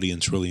know the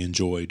audience really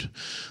enjoyed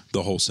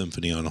the whole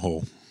symphony on a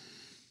whole.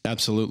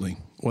 Absolutely.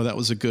 Well, that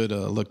was a good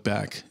look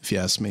back, if you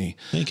ask me.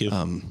 Thank you.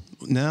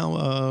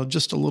 Now,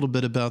 just a little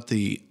bit about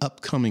the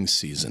upcoming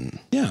season.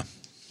 Yeah.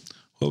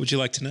 What would you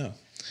like to know?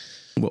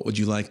 What would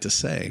you like to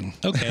say?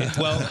 Okay.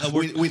 Well,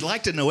 we'd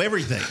like to know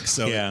everything.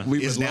 So Yeah. We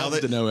would love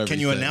to know Can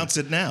you everything. announce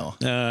it now?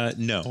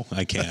 no,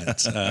 I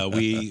can't.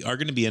 We are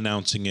going to be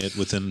announcing it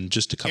within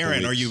just a couple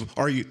Aaron, weeks.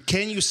 are you?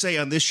 Can you say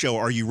on this show?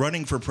 Are you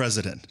running for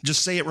president?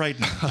 Just say it right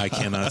now. I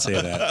cannot say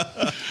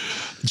that.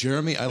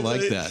 Jeremy, I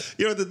like that.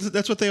 You know,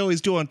 that's what they always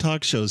do on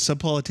talk shows. Some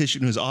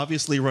politician who's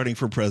obviously running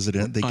for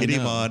president, they I get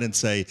him know. on and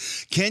say,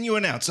 "Can you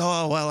announce?"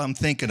 Oh, well, I'm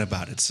thinking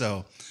about it.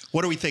 So,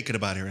 what are we thinking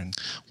about, Aaron?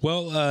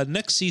 Well,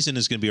 next season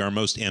is going to be our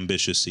most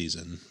ambitious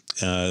season.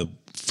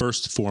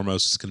 First and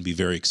foremost, it's going to be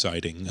very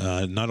exciting.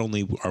 Not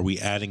only are we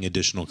adding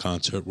additional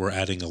content, we're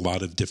adding a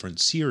lot of different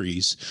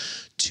series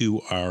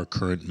to our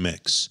current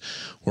mix.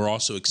 We're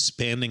also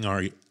expanding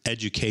our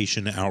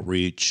education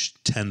outreach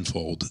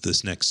tenfold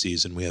this next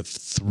season. We have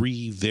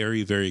 3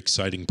 very, very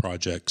exciting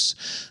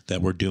projects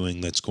that we're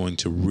doing that's going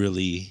to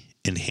really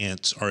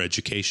enhance our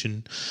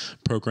education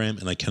program,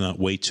 and I cannot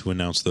wait to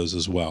announce those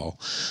as well.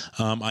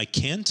 I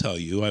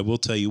will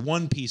tell you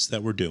one piece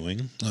that we're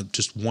doing,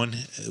 just one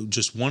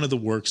of the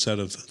works out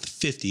of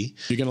 50.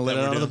 You're going to let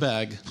it out of the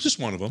bag. Just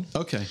one of them.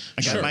 Okay.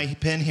 I got my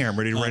pen here. I'm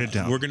ready to write it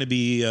down. We're going to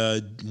be,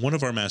 one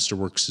of our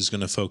masterworks is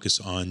going to focus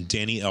on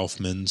Danny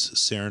Elfman's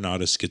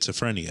Serenata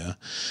Schizophrenia.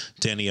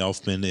 Danny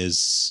Elfman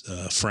is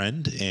a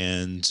friend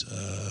and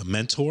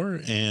mentor,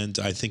 and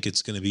I think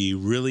it's going to be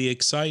really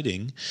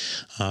exciting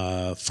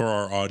for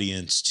our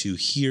audience to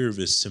hear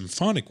this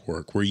symphonic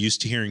work. We're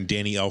used to hearing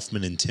Danny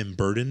Elfman in Tim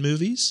Burton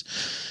movies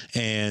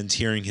and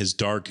hearing his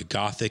dark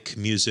Gothic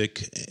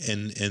music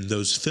in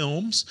those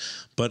films,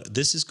 but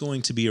this is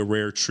going to be a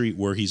rare treat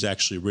where he's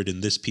actually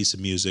written this piece of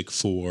music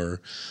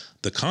for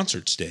the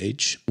concert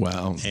stage.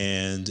 Wow.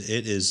 And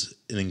it is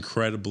an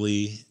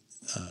incredibly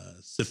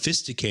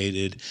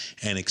sophisticated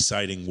and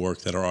exciting work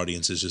that our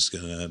audience is just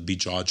going to be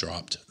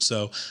jaw-dropped.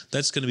 So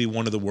that's going to be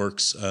one of the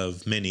works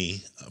of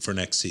many for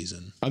next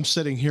season. I'm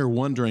sitting here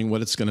wondering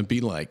what it's going to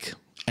be like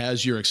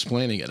as you're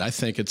explaining it. I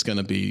think it's going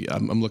to be,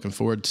 I'm looking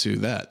forward to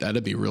that.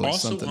 That'd be really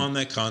Also something. on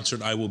that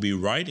concert, I will be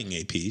writing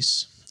a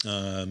piece.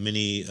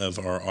 Many of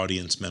our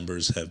audience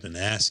members have been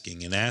asking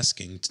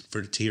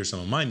to hear some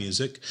of my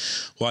music.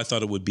 Well, I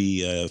thought it would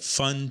be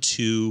fun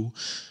to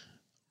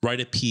write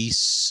a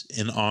piece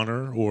in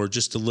honor or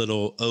just a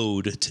little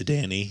ode to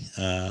Danny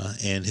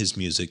and his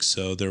music.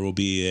 So there will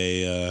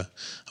be a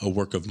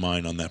work of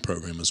mine on that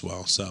program as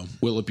well. So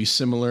Will it be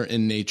similar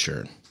in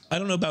nature? I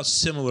don't know about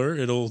similar.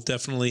 It'll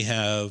definitely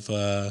have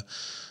a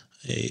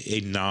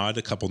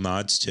couple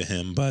nods to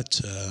him, but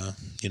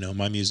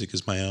my music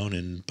is my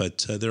own,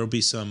 but there will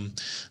be some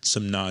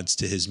nods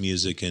to his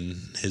music and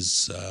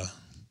his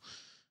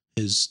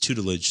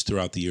tutelage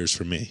throughout the years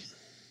for me.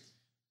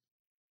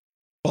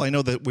 Well, I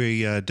know that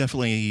we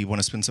definitely want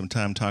to spend some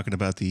time talking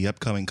about the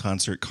upcoming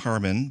concert,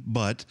 Carmen.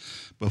 But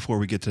before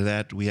we get to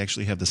that, we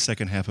actually have the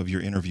second half of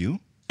your interview.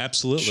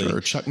 Absolutely. Sure,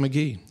 Chuck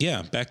McGee.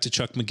 Yeah, back to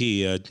Chuck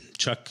McGee.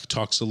 Chuck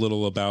talks a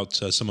little about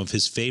some of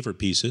his favorite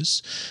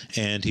pieces,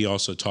 and he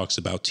also talks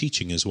about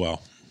teaching as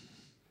well.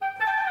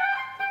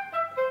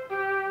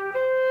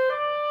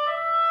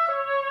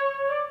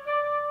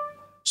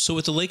 So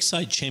with the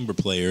Lakeside Chamber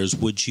Players,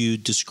 would you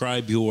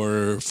describe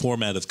your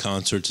format of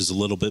concerts as a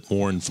little bit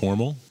more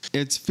informal?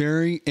 It's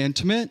very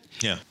intimate.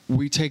 Yeah.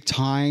 We take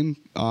time,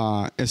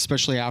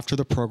 especially after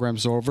the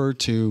program's over,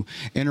 to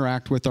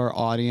interact with our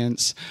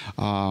audience.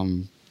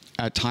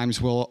 At times,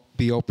 we'll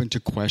be open to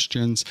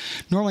questions.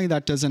 Normally,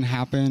 that doesn't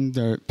happen.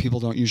 People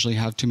don't usually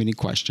have too many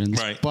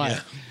questions. Right,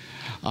 But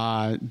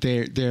yeah.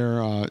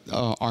 there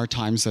are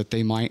times that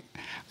they might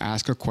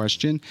ask a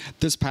question.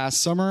 This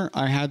past summer,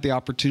 I had the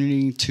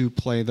opportunity to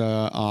play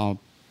the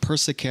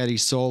Persichetti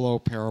solo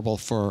parable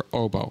for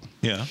oboe.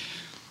 Yeah.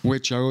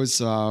 Which I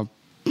was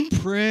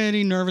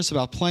pretty nervous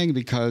about playing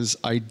because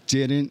I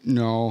didn't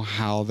know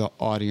how the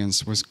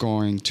audience was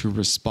going to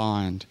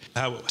respond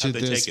How'd to they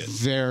this take it?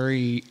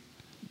 very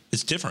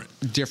It's different.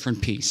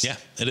 different piece. Yeah,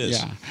 it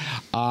is.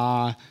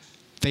 Yeah.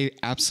 They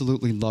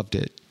absolutely loved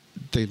it.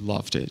 They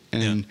loved it.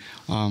 And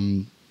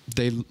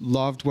they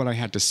loved what I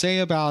had to say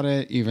about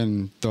it,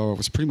 even though it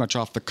was pretty much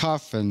off the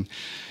cuff and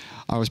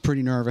I was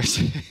pretty nervous.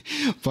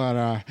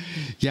 But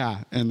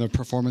and the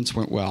performance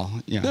went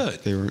well. Yeah.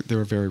 Good. They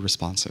were very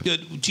responsive.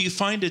 Good. Do you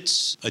find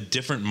it's a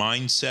different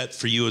mindset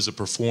for you as a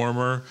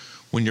performer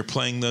when you're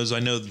playing those? I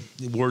know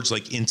words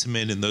like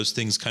intimate and those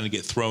things kind of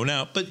get thrown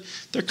out, but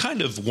they're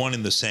kind of one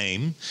and the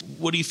same.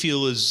 What do you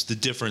feel is the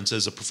difference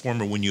as a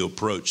performer when you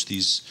approach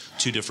these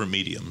two different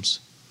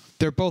mediums?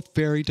 They're both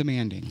very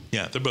demanding.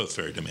 Yeah, they're both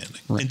very demanding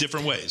Right. in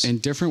different ways. In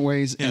different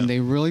ways, Yeah. and they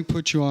really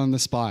put you on the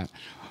spot.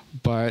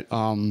 But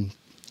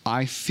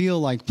I feel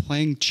like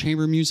playing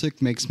chamber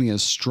music makes me a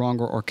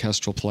stronger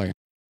orchestral player.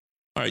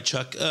 All right,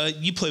 Chuck,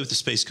 you play with the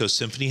Space Coast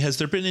Symphony. Has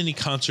there been any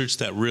concerts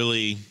that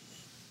really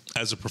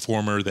as a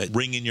performer that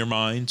ring in your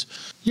mind?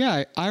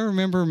 Yeah, I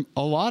remember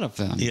a lot of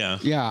them. Yeah.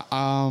 Yeah.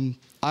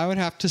 I would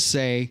have to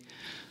say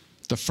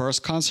the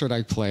first concert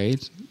I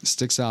played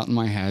sticks out in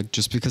my head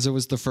just because it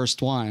was the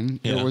first one.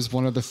 Yeah. It was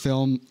one of the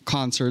film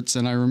concerts,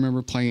 and I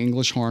remember playing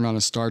English horn on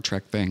a Star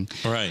Trek thing.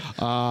 Right.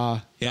 That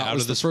Out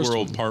was of the This first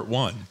World, one. Part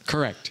 1.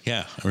 Correct.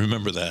 Yeah, I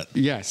remember that.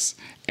 Yes.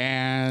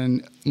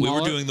 And We were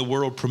Mahler- doing the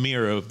world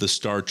premiere of the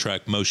Star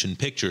Trek motion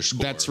picture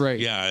score. That's right.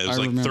 Yeah, it was I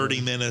like remember.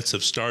 30 minutes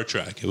of Star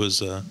Trek. It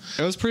was It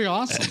was pretty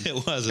awesome. It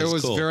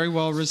was cool. very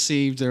well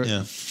received. There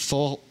Yeah.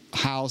 Full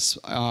house,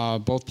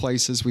 both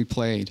places we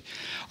played.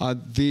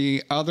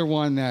 The other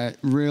one that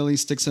really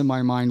sticks in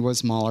my mind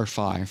was Mahler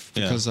 5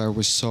 Yeah. because I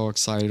was so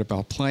excited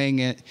about playing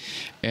it,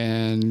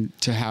 and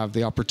to have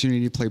the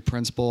opportunity to play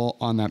principal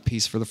on that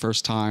piece for the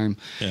first time.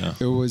 Yeah.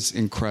 It was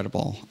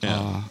incredible.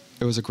 Yeah.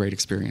 It was a great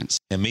experience.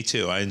 And me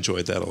too. I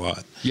enjoyed that a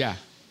lot. Yeah.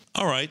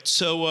 All right.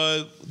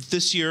 So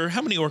this year,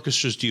 how many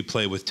orchestras do you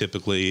play with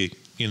typically,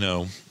 in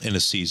a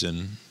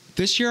season?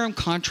 This year I'm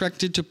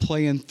contracted to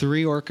play in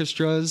 3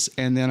 orchestras,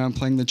 and then I'm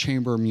playing the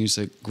chamber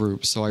music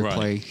group. So I Right.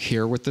 play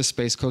here with the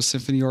Space Coast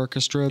Symphony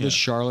Orchestra, Yeah. the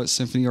Charlotte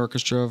Symphony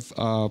Orchestra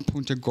of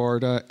Punta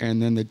Gorda,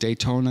 and then the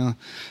Daytona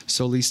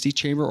Solisti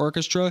Chamber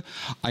Orchestra.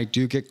 I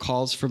do get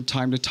calls from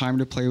time to time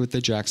to play with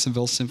the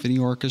Jacksonville Symphony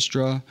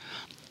Orchestra.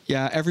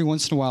 Yeah, every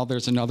once in a while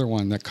there's another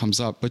one that comes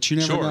up, but you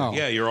never know.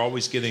 Yeah, you're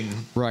always getting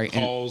Right,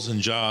 and- calls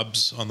and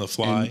jobs on the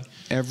fly. And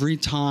every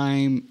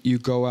time you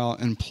go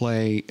out and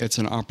play, it's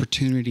an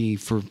opportunity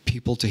for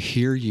people to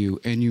hear you,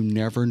 and you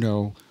never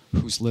know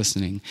who's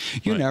listening.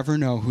 You Right. never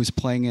know who's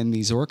playing in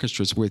these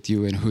orchestras with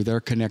you and who they're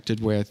connected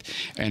with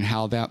and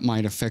how that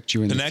might affect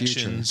you in the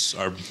future. Connections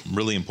are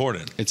really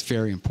important. It's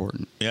very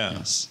important. Yeah,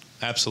 Yes.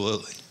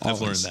 absolutely.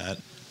 I've Always. learned that.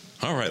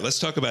 All right, let's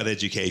talk about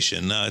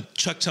education.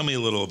 Chuck, tell me a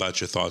little about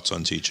your thoughts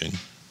on teaching.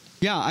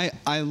 Yeah,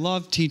 I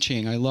love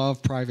teaching. I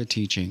love private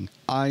teaching.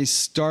 I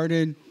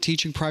started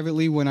teaching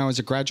privately when I was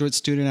a graduate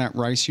student at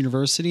Rice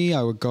University.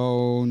 I would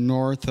go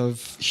north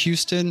of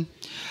Houston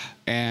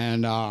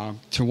and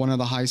to one of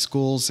the high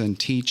schools and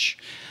teach.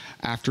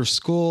 After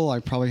school, I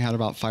probably had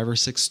about 5 or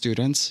 6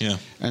 students. Yeah.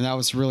 And that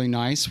was really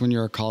nice when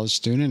you're a college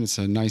student. It's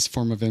a nice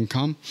form of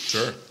income.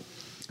 Sure.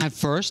 At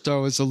first, I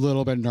was a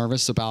little bit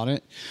nervous about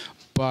it,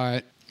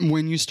 but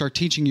when you start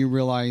teaching, you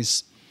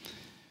realize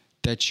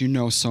that you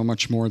know so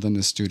much more than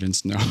the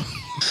students know.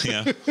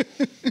 Yeah.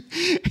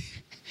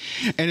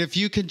 And if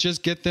you could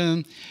just get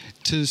them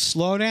to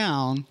slow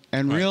down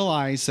and Right.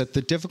 realize that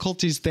the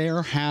difficulties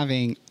they're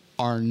having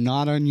are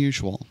not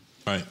unusual,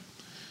 Right.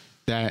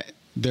 that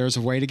there's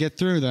a way to get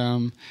through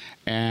them,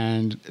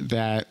 and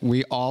that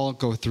we all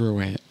go through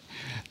it,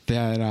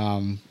 that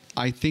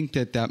I think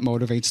that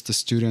motivates the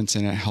students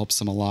and it helps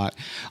them a lot.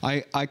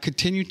 I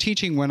continued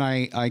teaching when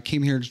I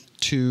came here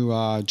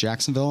to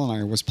Jacksonville,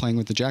 and I was playing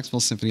with the Jacksonville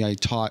Symphony. I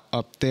taught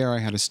up there. I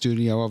had a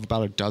studio of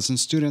about a dozen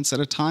students at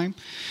a time,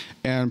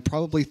 and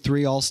probably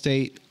 3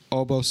 all-state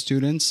oboe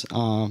students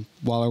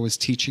while I was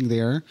teaching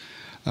there.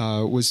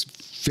 It was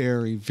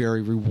very,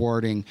 very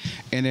rewarding,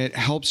 and it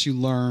helps you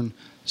learn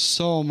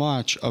so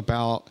much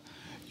about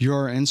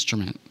your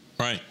instrument,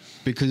 Right.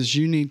 because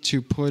you need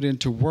to put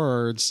into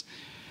words,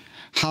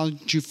 how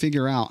did you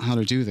figure out how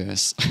to do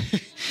this?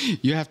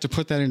 You have to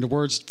put that into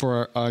words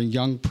for a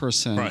young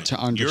person Right. to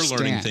understand. You're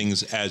learning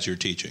things as you're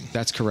teaching.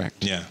 That's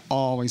correct. Yeah.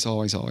 Always,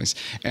 always, always.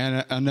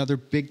 And another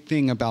big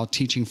thing about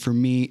teaching for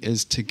me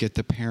is to get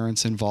the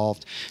parents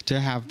involved, to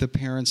have the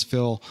parents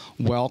feel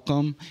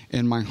welcome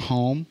in my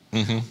home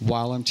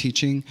while I'm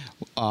teaching,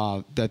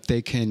 that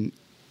they can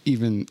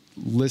even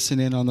listen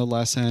in on the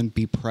lesson,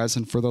 be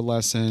present for the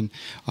lesson.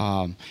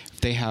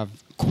 If they have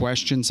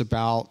questions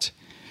about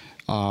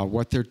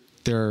what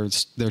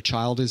their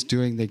child is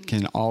doing, they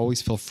can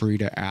always feel free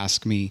to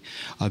ask me.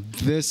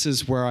 This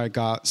is where I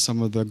got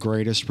some of the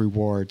greatest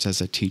rewards as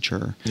a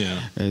teacher.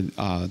 Yeah.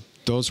 And,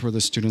 those were the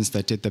students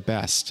that did the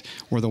best,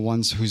 were the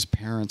ones whose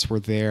parents were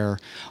there.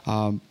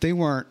 They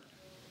weren't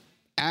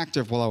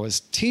active while I was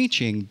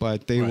teaching,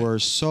 but they Right. were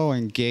so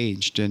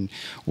engaged and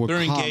would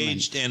They're come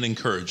engaged and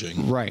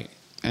encouraging. right.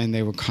 And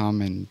they would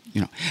come and,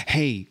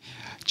 hey,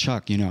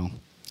 Chuck,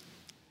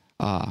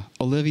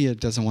 Olivia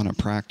doesn't want to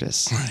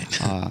practice.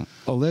 Right.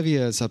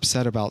 Olivia is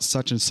upset about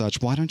such and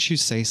such. Why don't you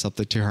say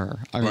something to her?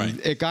 I mean, Right.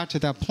 it got to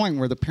that point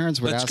where the parents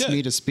would That's ask good.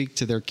 me to speak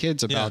to their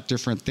kids about Yeah.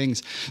 different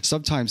things,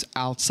 sometimes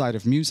outside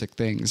of music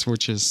things,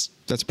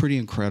 that's pretty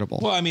incredible.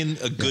 Well, I mean,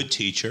 a good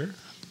teacher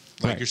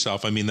like Right.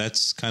 yourself, I mean,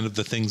 that's kind of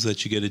the things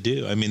that you get to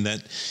do. I mean,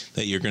 that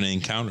you're going to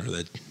encounter,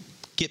 that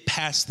get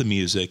past the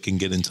music and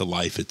get into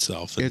life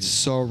itself. And It's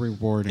so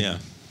rewarding. Yeah.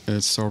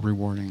 It's so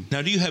rewarding.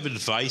 now, do you have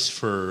advice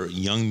for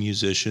young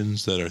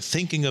musicians that are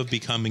thinking of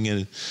becoming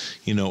a,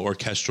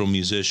 orchestral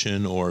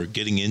musician or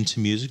getting into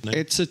music?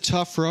 It's a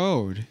tough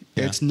road.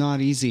 Yeah. It's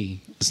not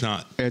easy. It's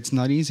not. It's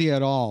not easy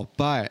at all,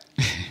 but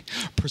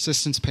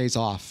persistence pays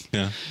off.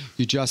 Yeah.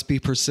 You just be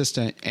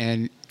persistent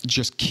and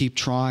just keep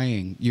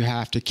trying. You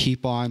have to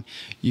keep on.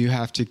 You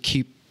have to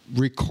keep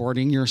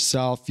recording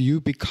yourself, you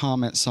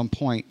become at some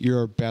point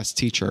your best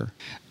teacher.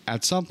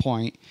 At some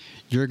point,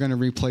 you're going to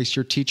replace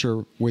your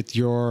teacher with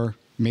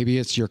maybe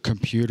it's your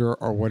computer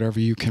or whatever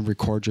you can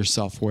record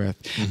yourself with,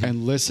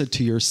 and listen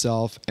to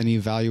yourself and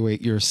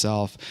evaluate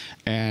yourself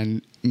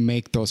and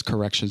make those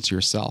corrections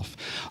yourself.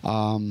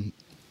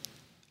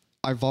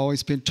 I've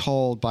always been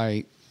told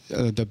by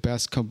the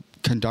best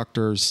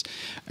conductors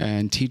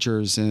and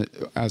teachers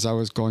as I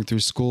was going through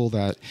school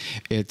that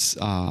it's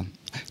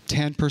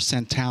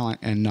 10% talent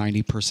and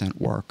 90%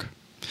 work.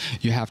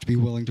 You have to be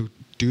willing to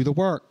do the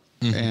work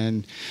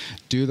and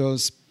do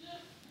those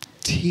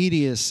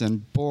tedious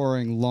and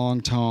boring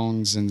long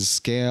tones and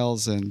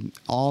scales and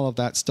all of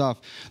that stuff.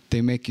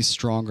 They make you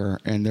stronger,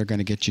 and they're going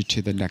to get you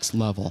to the next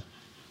level.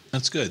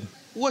 That's good.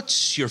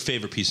 What's your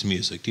favorite piece of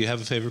music? Do you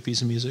have a favorite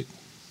piece of music?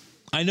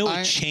 I know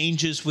it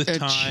changes with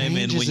time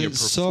and when you're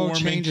performing.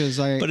 So changes.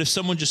 But if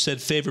someone just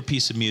said favorite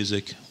piece of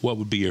music, what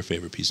would be your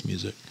favorite piece of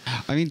music?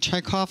 I mean,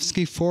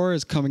 Tchaikovsky 4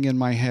 is coming in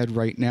my head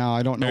right now.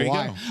 I don't know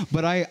why.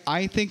 But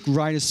I think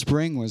Rite of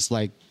Spring was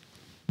like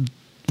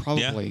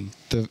probably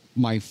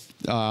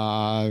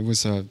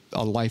was a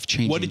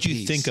life-changing What did you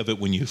piece. think of it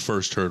when you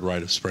first heard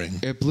Rite of Spring?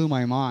 It blew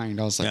my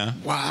mind. I was like,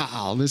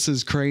 wow, this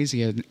is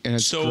crazy, and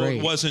it's great.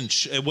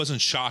 It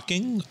wasn't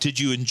shocking? Did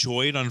you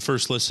enjoy it on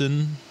first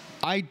listen?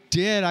 I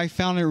did. I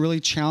found it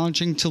really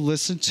challenging to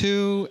listen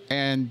to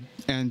and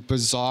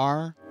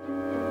bizarre.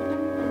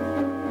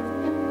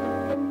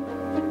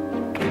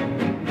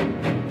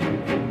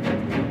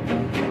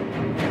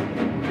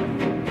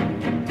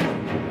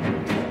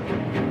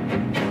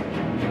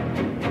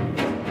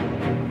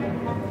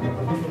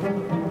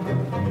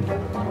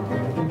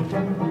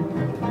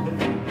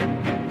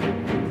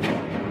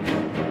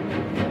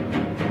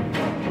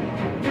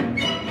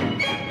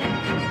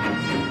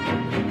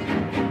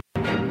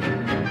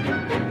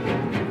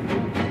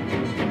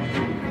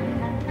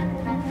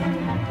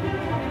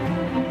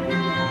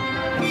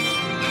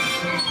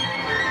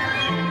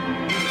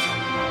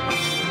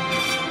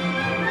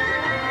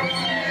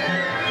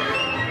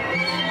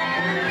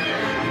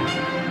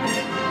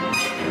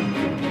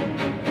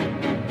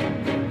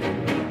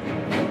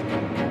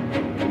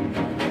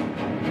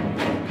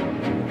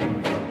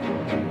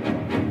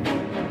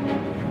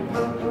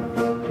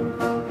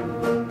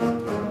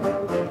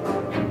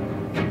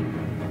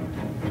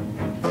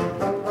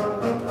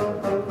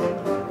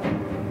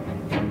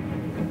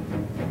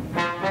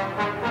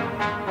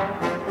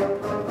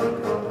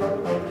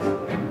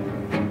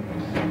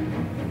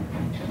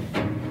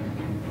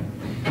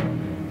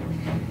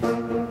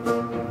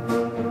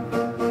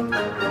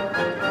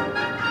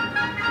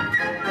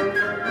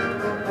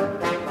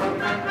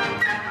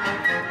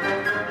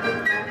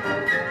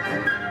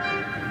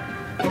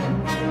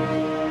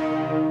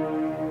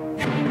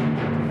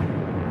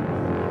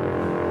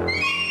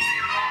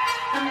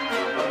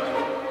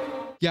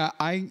 Yeah,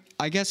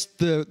 I guess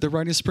the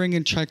Rite of Spring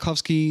and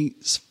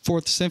Tchaikovsky's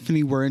Fourth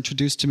Symphony were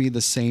introduced to me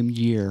the same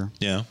year.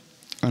 Yeah.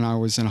 When I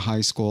was in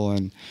high school,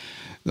 and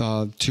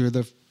two of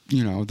the,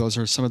 those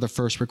are some of the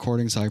first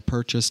recordings I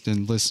purchased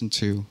and listened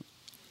to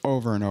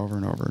over and over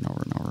and over and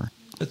over and over.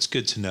 That's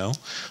good to know.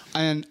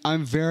 And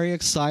I'm very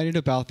excited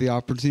about the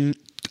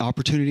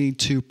opportunity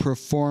to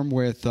perform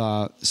with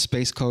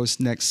Space Coast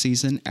next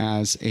season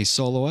as a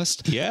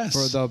soloist. Yes.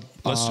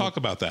 Let's talk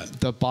about that.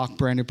 The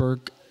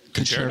Bach-Brandenburg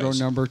Concerto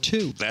number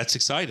 2. That's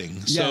exciting.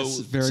 Yes,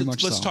 very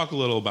much so. Let's talk a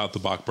little about the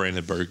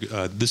Bach-Brandenburg.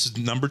 This is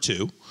number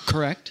 2.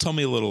 Correct. Tell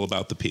me a little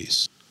about the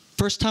piece.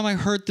 First time I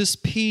heard this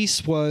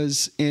piece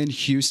was in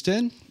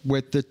Houston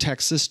with the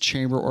Texas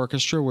Chamber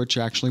Orchestra, which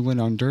actually went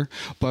under.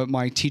 But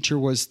my teacher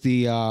was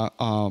the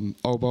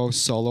oboe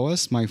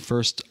soloist, my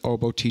first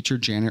oboe teacher,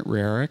 Janet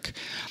Rarick.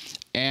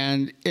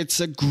 And it's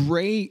a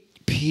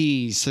great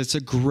piece. It's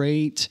a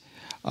great...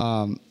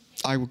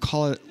 I would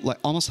call it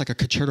almost like a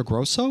concerto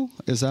grosso.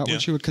 Is that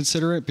what you would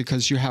consider it?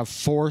 Because you have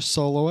 4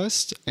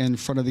 soloists in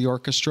front of the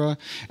orchestra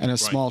and a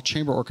small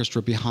chamber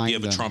orchestra behind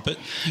them. You have a trumpet?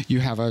 You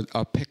have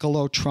a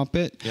piccolo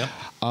trumpet,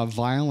 a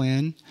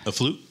violin. A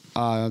flute?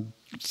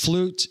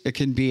 Flute. It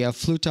can be a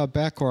flute à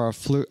bec or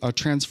a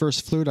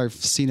transverse flute. I've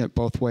seen it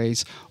both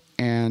ways.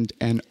 And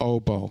an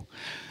oboe.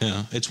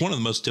 Yeah, it's one of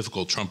the most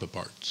difficult trumpet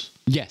parts.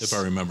 Yes. If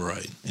I remember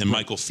right. And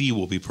Michael Fee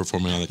will be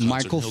performing on the concert.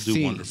 Michael He'll Fee,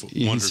 do wonders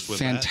with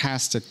that.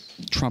 Fantastic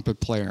trumpet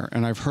player.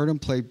 And I've heard him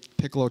play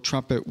piccolo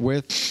trumpet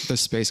with the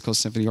Space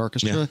Coast Symphony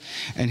Orchestra,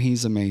 and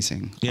he's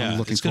amazing.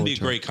 Yeah, it's going to be a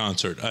great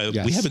concert.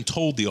 We haven't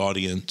told the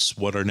audience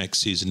what our next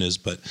season is,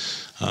 but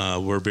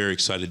we're very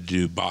excited to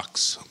do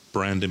Bach's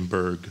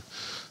Brandenburg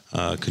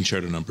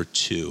Concerto number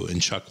 2.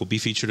 And Chuck will be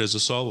featured as a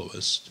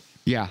soloist.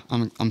 Yeah,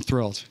 I'm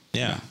thrilled.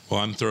 Yeah, well,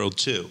 I'm thrilled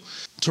too.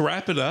 To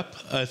wrap it up,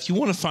 if you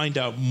want to find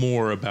out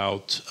more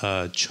about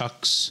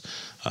Chuck's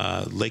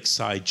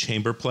Lakeside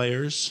Chamber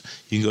Players,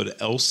 you can go to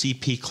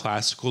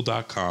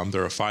lcpclassical.com.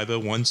 They're a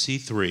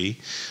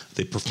 501c3.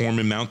 They perform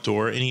in Mount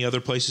Dora. Any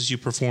other places you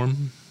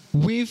perform?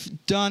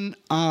 We've done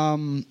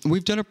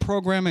a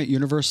program at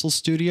Universal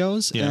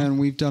Studios, and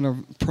we've done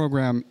a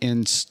program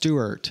in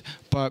Stewart,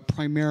 but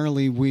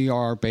primarily we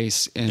are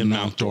based in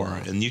Mount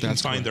Dora. And you can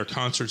find their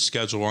concert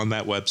schedule on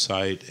that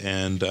website,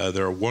 and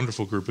they're a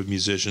wonderful group of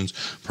musicians,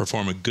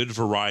 perform a good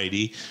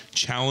variety,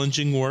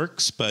 challenging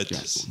works, but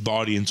the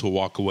audience will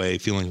walk away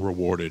feeling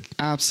rewarded.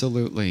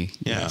 Absolutely.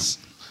 Yeah. Yes.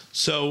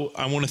 So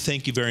I want to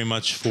thank you very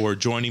much for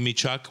joining me,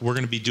 Chuck. We're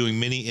going to be doing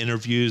many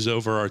interviews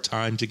over our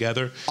time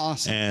together.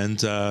 Awesome. And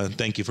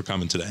thank you for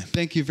coming today.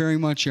 Thank you very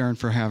much, Aaron,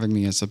 for having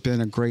me. It's been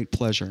a great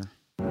pleasure.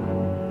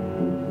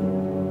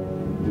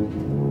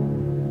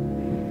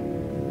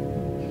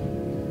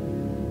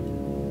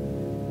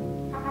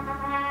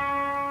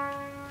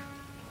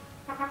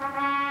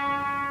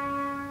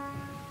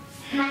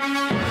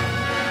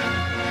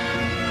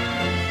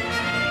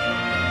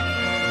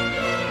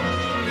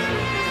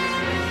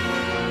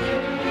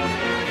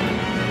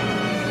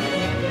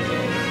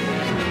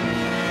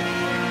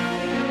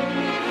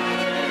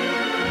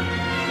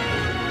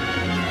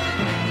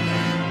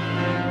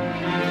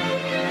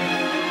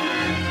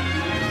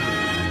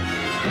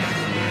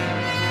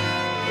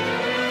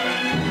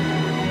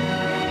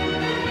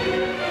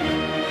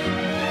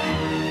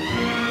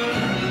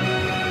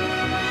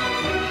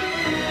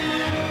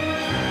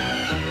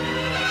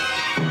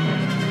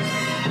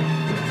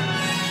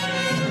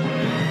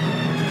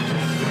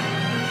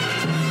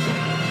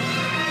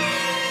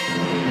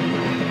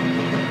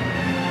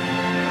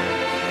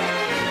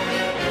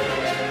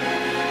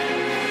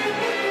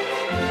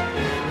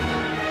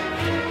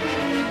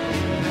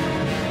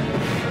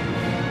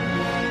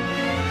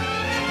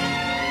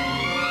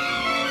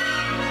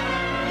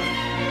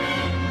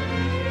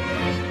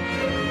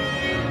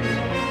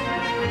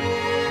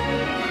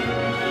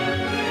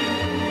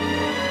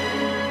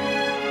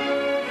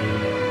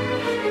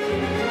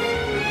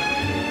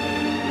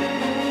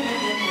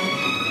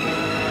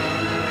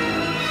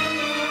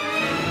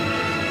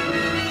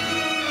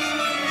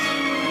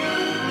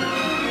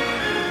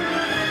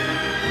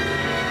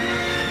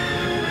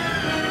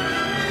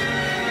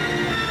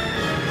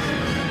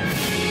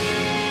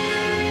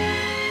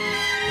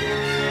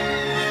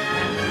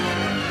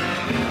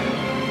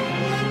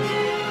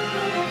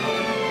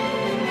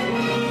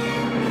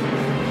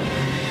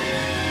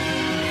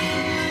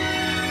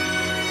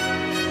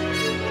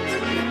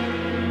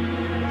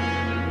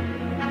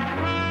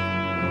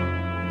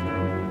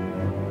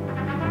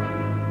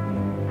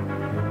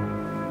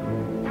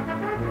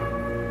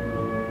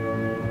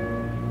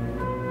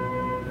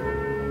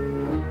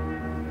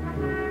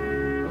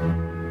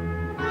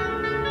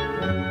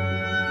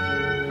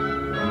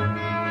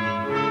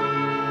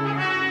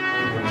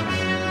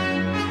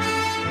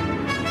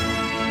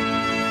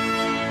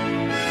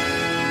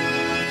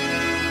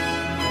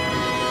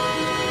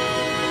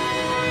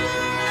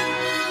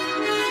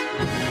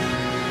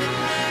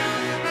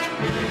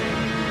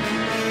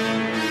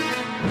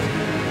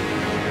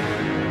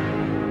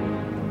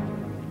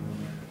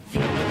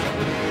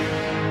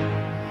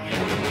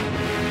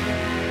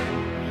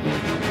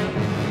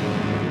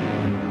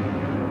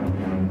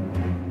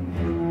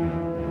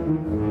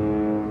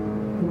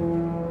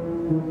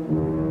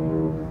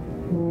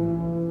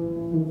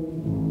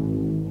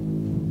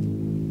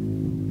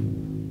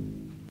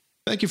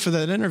 Thank you for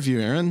that interview,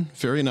 Aaron.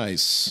 Very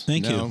nice.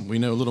 Thank you. Now we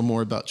know a little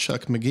more about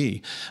Chuck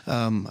McGee.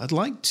 I'd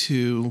like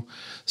to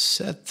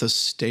set the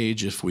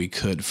stage, if we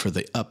could, for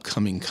the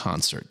upcoming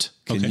concert.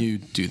 Can you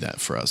do that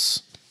for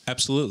us?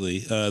 Absolutely.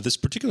 This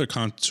particular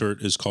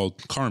concert is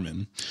called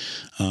Carmen.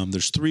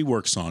 There's 3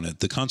 works on it.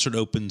 The concert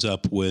opens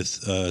up with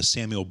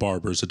Samuel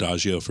Barber's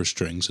Adagio for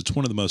Strings. It's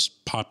one of the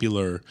most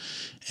popular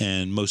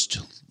and most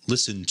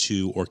listened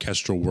to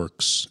orchestral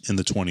works in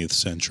the 20th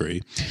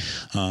century.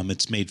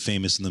 It's made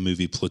famous in the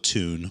movie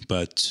Platoon,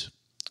 but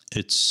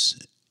it's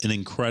an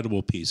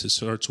incredible piece. It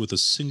starts with a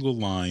single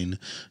line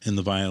in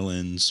the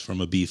violins from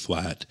a B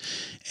flat,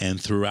 and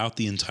throughout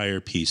the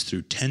entire piece,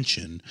 through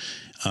tension,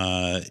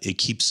 it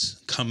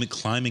keeps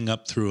climbing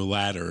up through a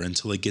ladder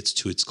until it gets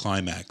to its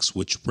climax,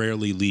 which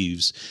rarely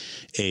leaves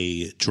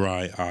a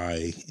dry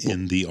eye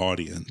in the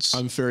audience.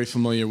 I'm very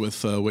familiar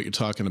with what you're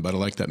talking about. I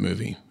like that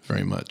movie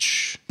very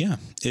much. Yeah,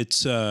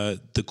 it's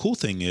the cool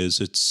thing is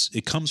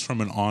it comes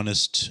from an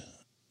honest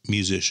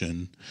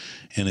musician,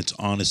 and it's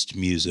honest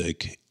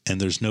music, and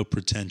there's no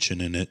pretentious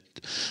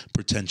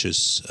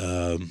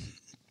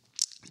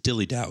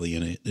dilly-dally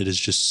in it. It is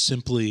just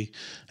simply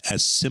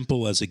as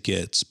simple as it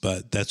gets,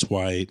 but that's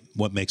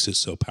what makes it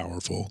so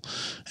powerful.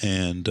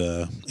 And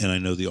I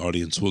know the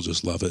audience will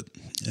just love it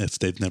if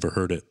they've never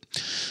heard it.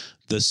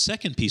 The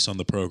second piece on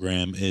the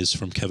program is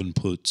from Kevin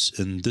Plutz,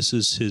 and this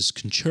is his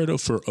Concerto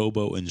for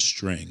Oboe and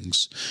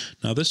Strings.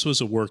 Now, this was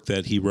a work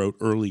that he wrote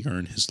earlier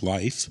in his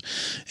life,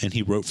 and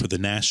he wrote for the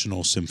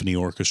National Symphony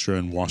Orchestra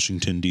in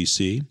Washington,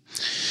 D.C.,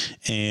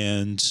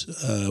 and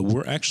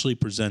we're actually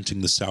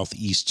presenting the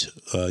Southeast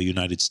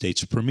United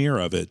States premiere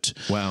of it.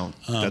 Wow,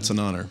 that's an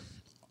honor.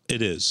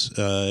 It is.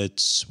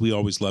 We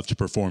always love to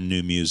perform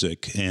new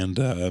music, and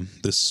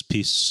this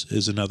piece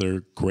is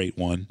another great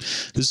one.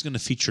 This is going to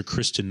feature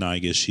Kristen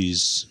Neiges.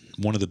 She's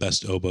one of the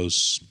best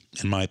oboes,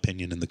 in my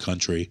opinion, in the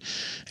country,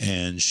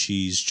 and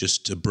she's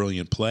just a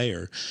brilliant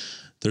player.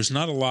 There's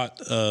not a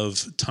lot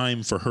of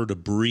time for her to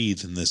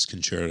breathe in this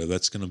concerto.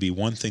 That's going to be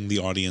one thing the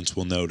audience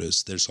will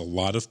notice. There's a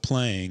lot of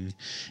playing,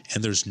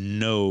 and there's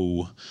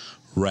no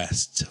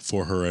rest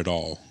for her at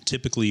all.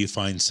 Typically, you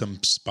find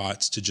some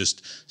spots to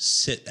just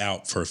sit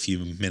out for a few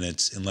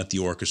minutes and let the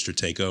orchestra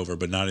take over,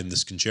 but not in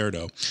this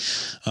concerto.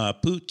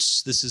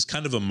 Boots, this is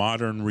kind of a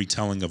modern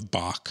retelling of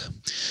Bach,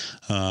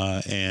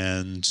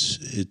 and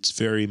it's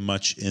very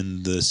much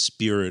in the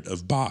spirit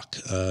of Bach.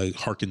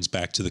 Harkens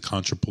back to the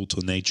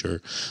contrapuntal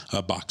nature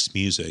of Bach's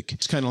music.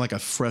 It's kind of like a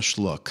fresh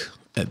look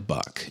at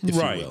Bach, if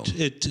right. you will.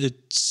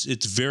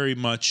 It's very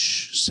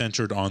much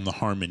centered on the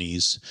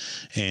harmonies,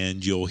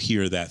 and you'll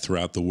hear that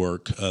throughout the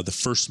work. The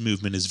first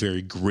movement is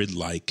very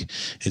grid-like.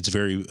 It's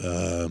very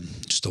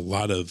just a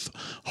lot of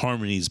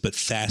harmonies, but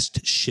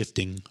fast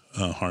shifting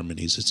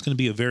harmonies. It's going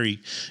to be a very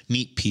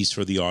neat piece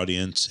for the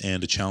audience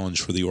and a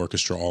challenge for the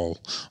orchestra all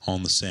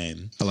the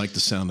same. I like the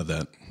sound of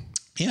that.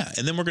 Yeah,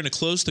 and then we're going to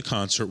close the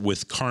concert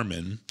with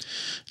Carmen.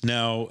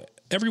 Now,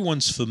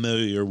 everyone's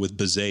familiar with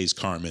Bizet's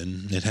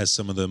Carmen. It has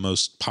some of the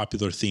most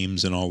popular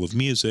themes in all of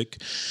music.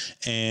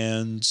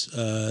 And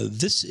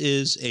this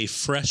is a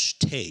fresh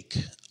take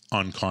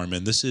on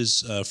Carmen. This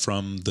is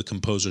from the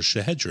composer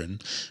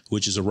Shahedrin,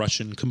 which is a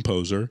Russian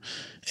composer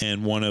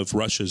and one of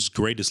Russia's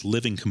greatest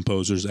living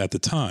composers at the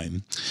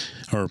time,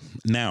 or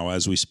now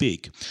as we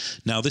speak.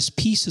 Now, this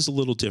piece is a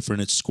little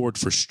different. It's scored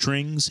for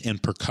strings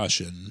and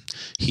percussion.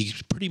 He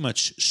pretty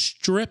much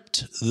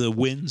stripped the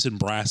winds and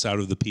brass out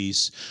of the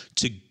piece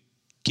to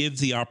give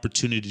the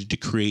opportunity to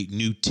create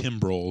new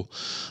timbral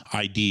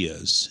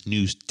ideas,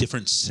 new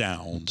different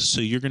sound. So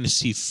you're going to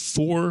see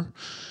 4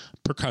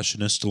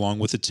 percussionists along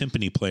with a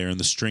timpani player and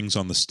the strings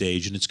on the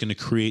stage, and it's going to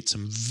create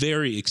some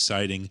very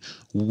exciting,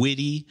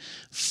 witty,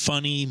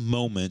 funny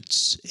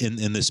moments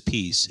in this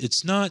piece.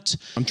 It's not...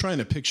 I'm trying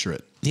to picture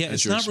it. Yeah,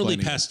 it's not really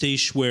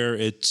pastiche where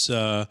it's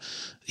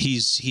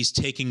he's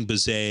taking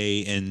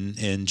Bizet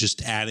and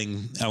just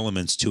adding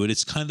elements to it.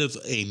 It's kind of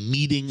a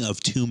meeting of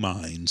two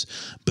minds,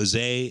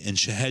 Bizet and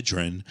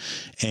Shahedrin,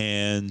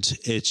 and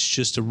it's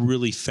just a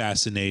really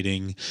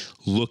fascinating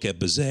look at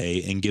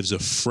Bizet and gives a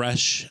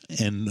fresh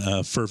and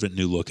fervent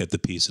new look at the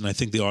piece. And I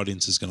think the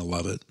audience is going to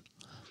love it.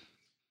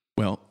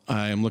 Well,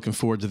 I am looking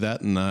forward to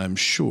that, and I'm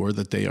sure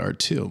that they are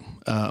too.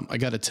 I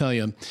got to tell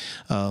you,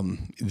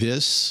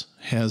 this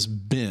has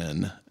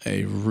been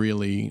a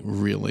really,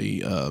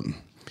 really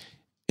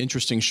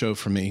interesting show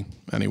for me.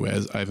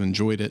 Anyway, I've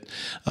enjoyed it.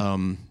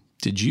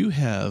 Did you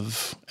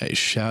have a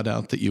shout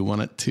out that you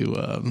wanted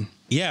to?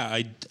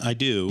 Yeah, I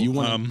do. You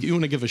want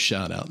to give a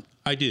shout out?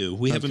 I do.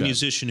 We have a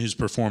musician who's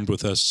performed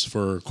with us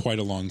for quite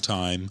a long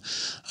time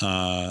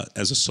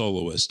as a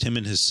soloist. Him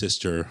and his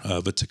sister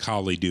of a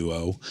Takali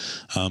duo.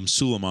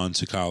 Suleiman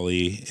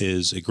Takali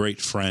is a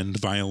great friend,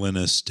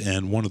 violinist,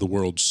 and one of the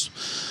world's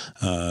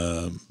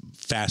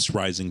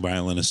fast-rising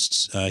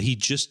violinists. He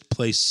just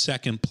placed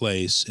second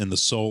place in the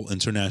Seoul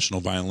International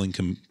Violin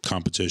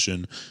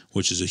Competition,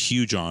 which is a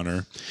huge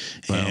honor.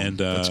 Wow, and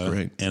that's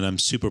great. And I'm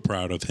super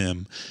proud of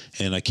him,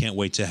 and I can't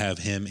wait to have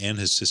him and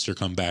his sister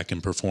come back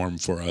and perform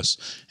for us.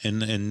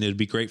 And it'd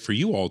be great for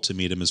you all to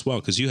meet him as well,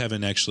 because you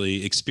haven't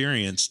actually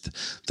experienced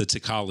the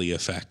Takali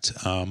effect.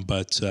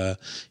 But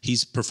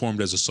he's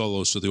performed as a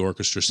soloist with the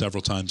orchestra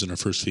several times in our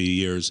first few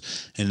years,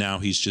 and now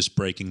he's just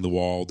breaking the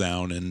wall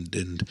down and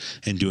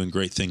doing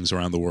great things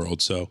around the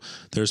world. So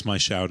there's my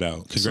shout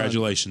out.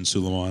 Congratulations,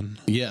 Suleiman.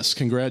 Yes,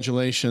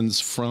 congratulations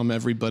from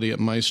everybody at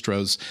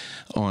Maestro's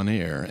on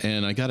air.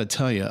 And I got to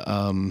tell you,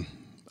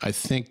 I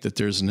think that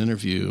there's an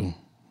interview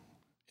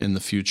in the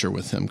future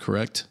with him,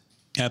 correct?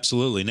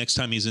 Absolutely. Next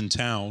time he's in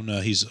town,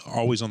 he's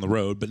always on the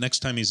road, but next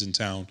time he's in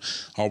town,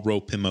 I'll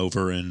rope him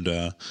over and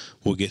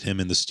we'll get him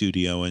in the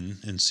studio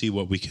and see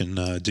what we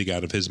can dig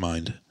out of his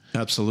mind.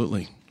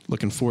 Absolutely.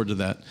 Looking forward to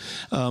that.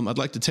 I'd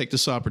like to take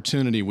this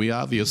opportunity. We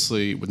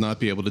obviously would not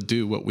be able to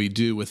do what we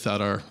do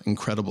without our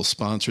incredible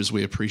sponsors.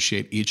 We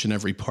appreciate each and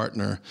every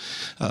partner.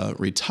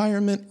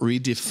 Retirement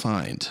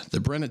Redefined. The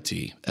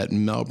Brenity at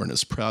Melbourne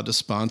is proud to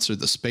sponsor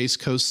the Space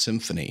Coast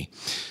Symphony.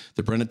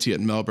 The Brenity at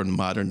Melbourne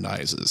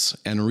modernizes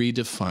and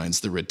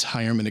redefines the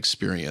retirement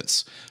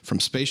experience,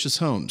 from spacious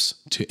homes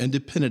to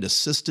independent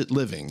assisted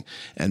living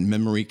and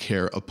memory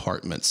care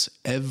apartments.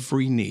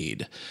 Every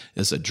need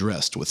is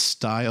addressed with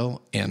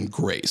style and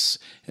grace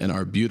in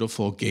our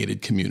beautiful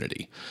gated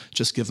community.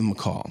 Just give them a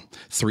call,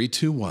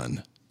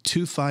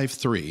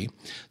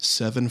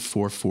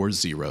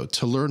 321-253-7440,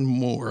 to learn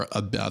more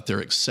about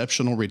their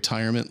exceptional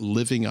retirement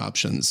living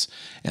options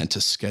and to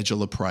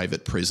schedule a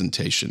private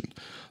presentation.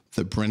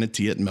 The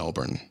Brenity at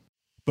Melbourne.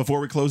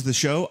 Before we close the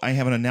show, I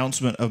have an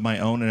announcement of my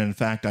own, and in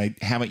fact, I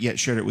haven't yet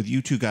shared it with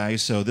you two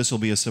guys, so this will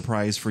be a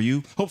surprise for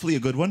you. Hopefully a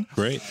good one.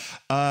 Great.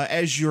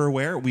 As you're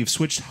aware, we've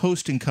switched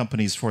hosting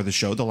companies for the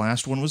show. The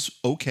last one was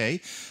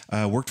okay.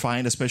 Worked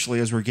fine, especially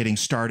as we're getting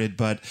started,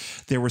 but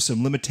there were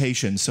some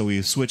limitations, so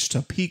we switched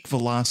to Peak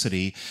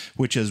Velocity,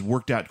 which has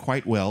worked out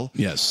quite well.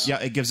 Yes. Yeah,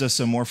 it gives us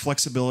some more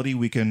flexibility.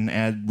 We can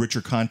add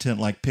richer content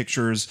like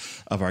pictures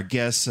of our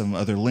guests, some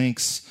other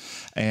links.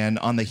 And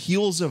on the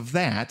heels of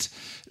that,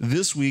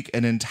 this week,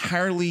 an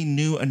entirely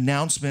new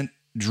announcement.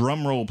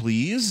 Drum roll,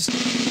 please.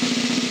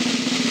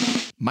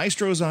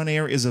 Maestros on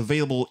Air is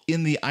available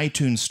in the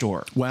iTunes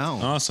store. Wow.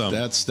 Awesome.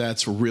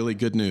 That's really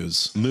good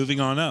news. Moving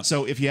on up.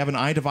 So if you have an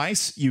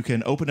iDevice, you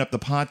can open up the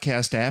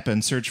podcast app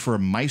and search for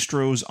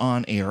Maestros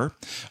on Air,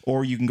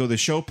 or you can go to the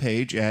show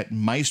page at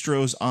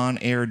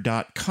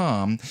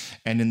maestrosonair.com,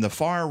 and in the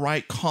far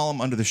right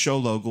column under the show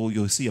logo,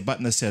 you'll see a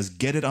button that says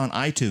Get It on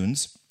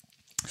iTunes.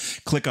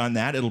 Click on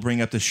that. It'll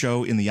bring up the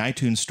show in the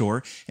iTunes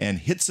store and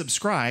hit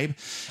subscribe.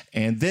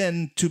 And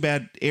then, too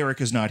bad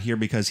Eric is not here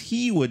because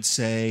he would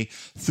say,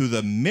 through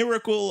the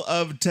miracle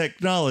of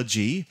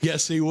technology,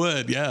 Yes, he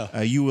would.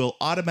 Yeah. you will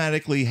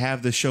automatically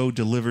have the show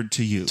delivered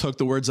to you. Took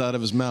the words out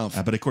of his mouth.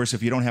 But of course,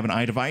 if you don't have an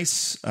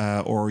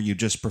iDevice or you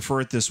just prefer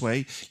it this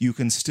way, you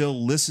can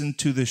still listen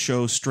to the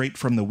show straight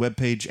from the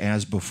webpage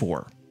as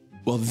before.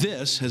 Well,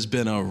 this has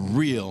been a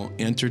real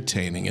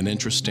entertaining and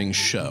interesting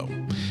show.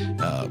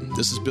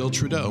 This is Bill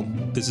Trudeau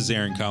This is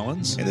Aaron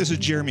Collins. And this is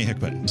Jeremy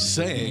Hickman.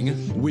 saying,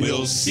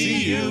 We'll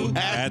see you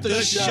at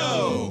the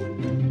show.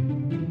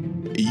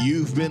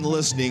 You've been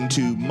listening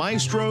to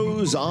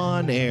Maestros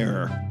on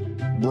Air,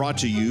 brought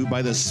to you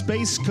by the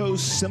Space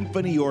Coast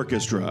Symphony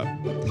Orchestra.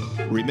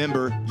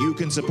 Remember, you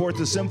can support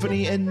the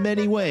symphony in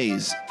many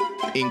ways,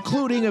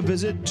 including a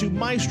visit to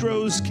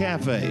Maestro's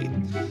Cafe,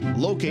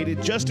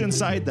 located just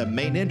inside the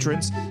main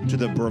entrance to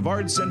the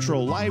Brevard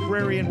Central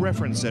Library and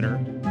Reference Center,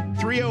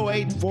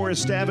 308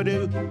 Forest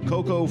Avenue,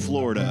 Cocoa,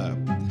 Florida.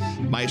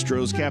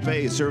 Maestro's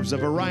Cafe serves a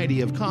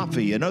variety of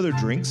coffee and other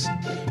drinks,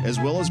 as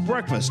well as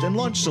breakfast and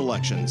lunch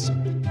selections,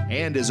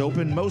 and is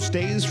open most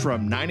days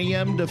from 9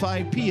 a.m. to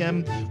 5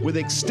 p.m. with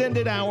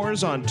extended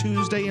hours on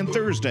Tuesday and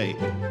Thursday,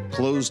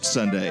 closed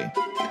Sunday.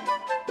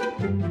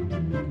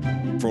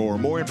 For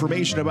more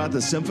information about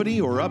the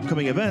symphony or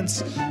upcoming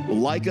events,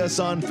 like us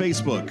on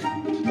Facebook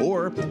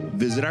or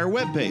visit our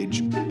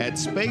webpage at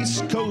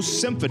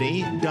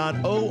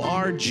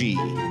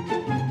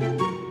spacecoastsymphony.org.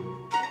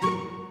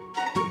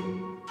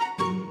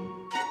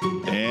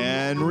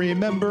 And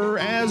remember,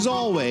 as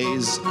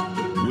always,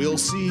 we'll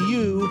see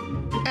you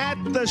at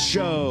the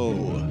show.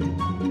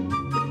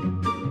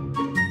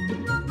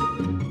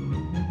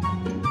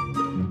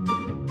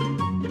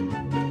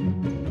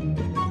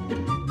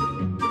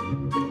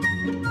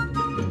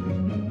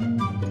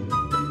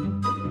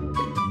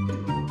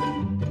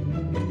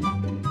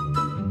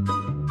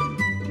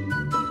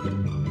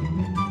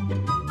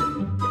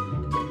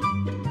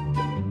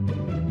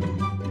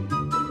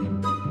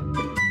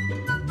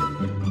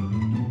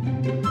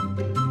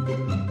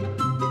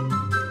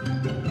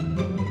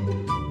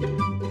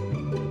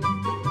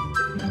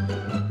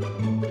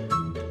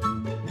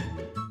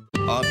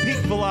 A Peak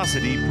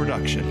Velocity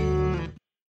production.